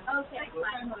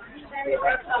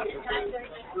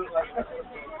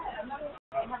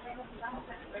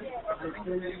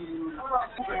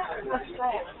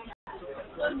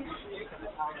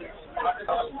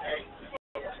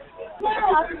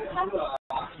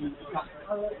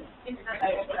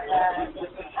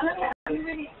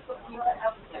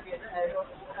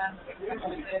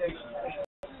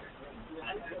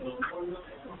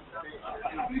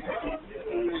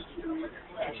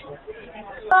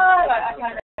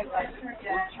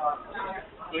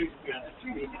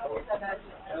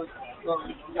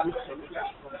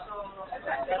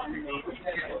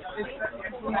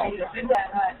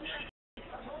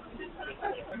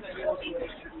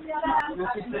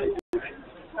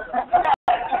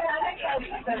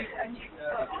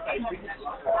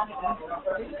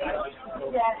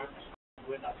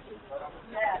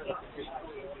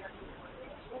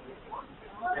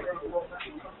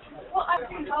 Well, I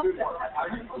think also,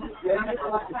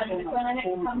 when it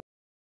comes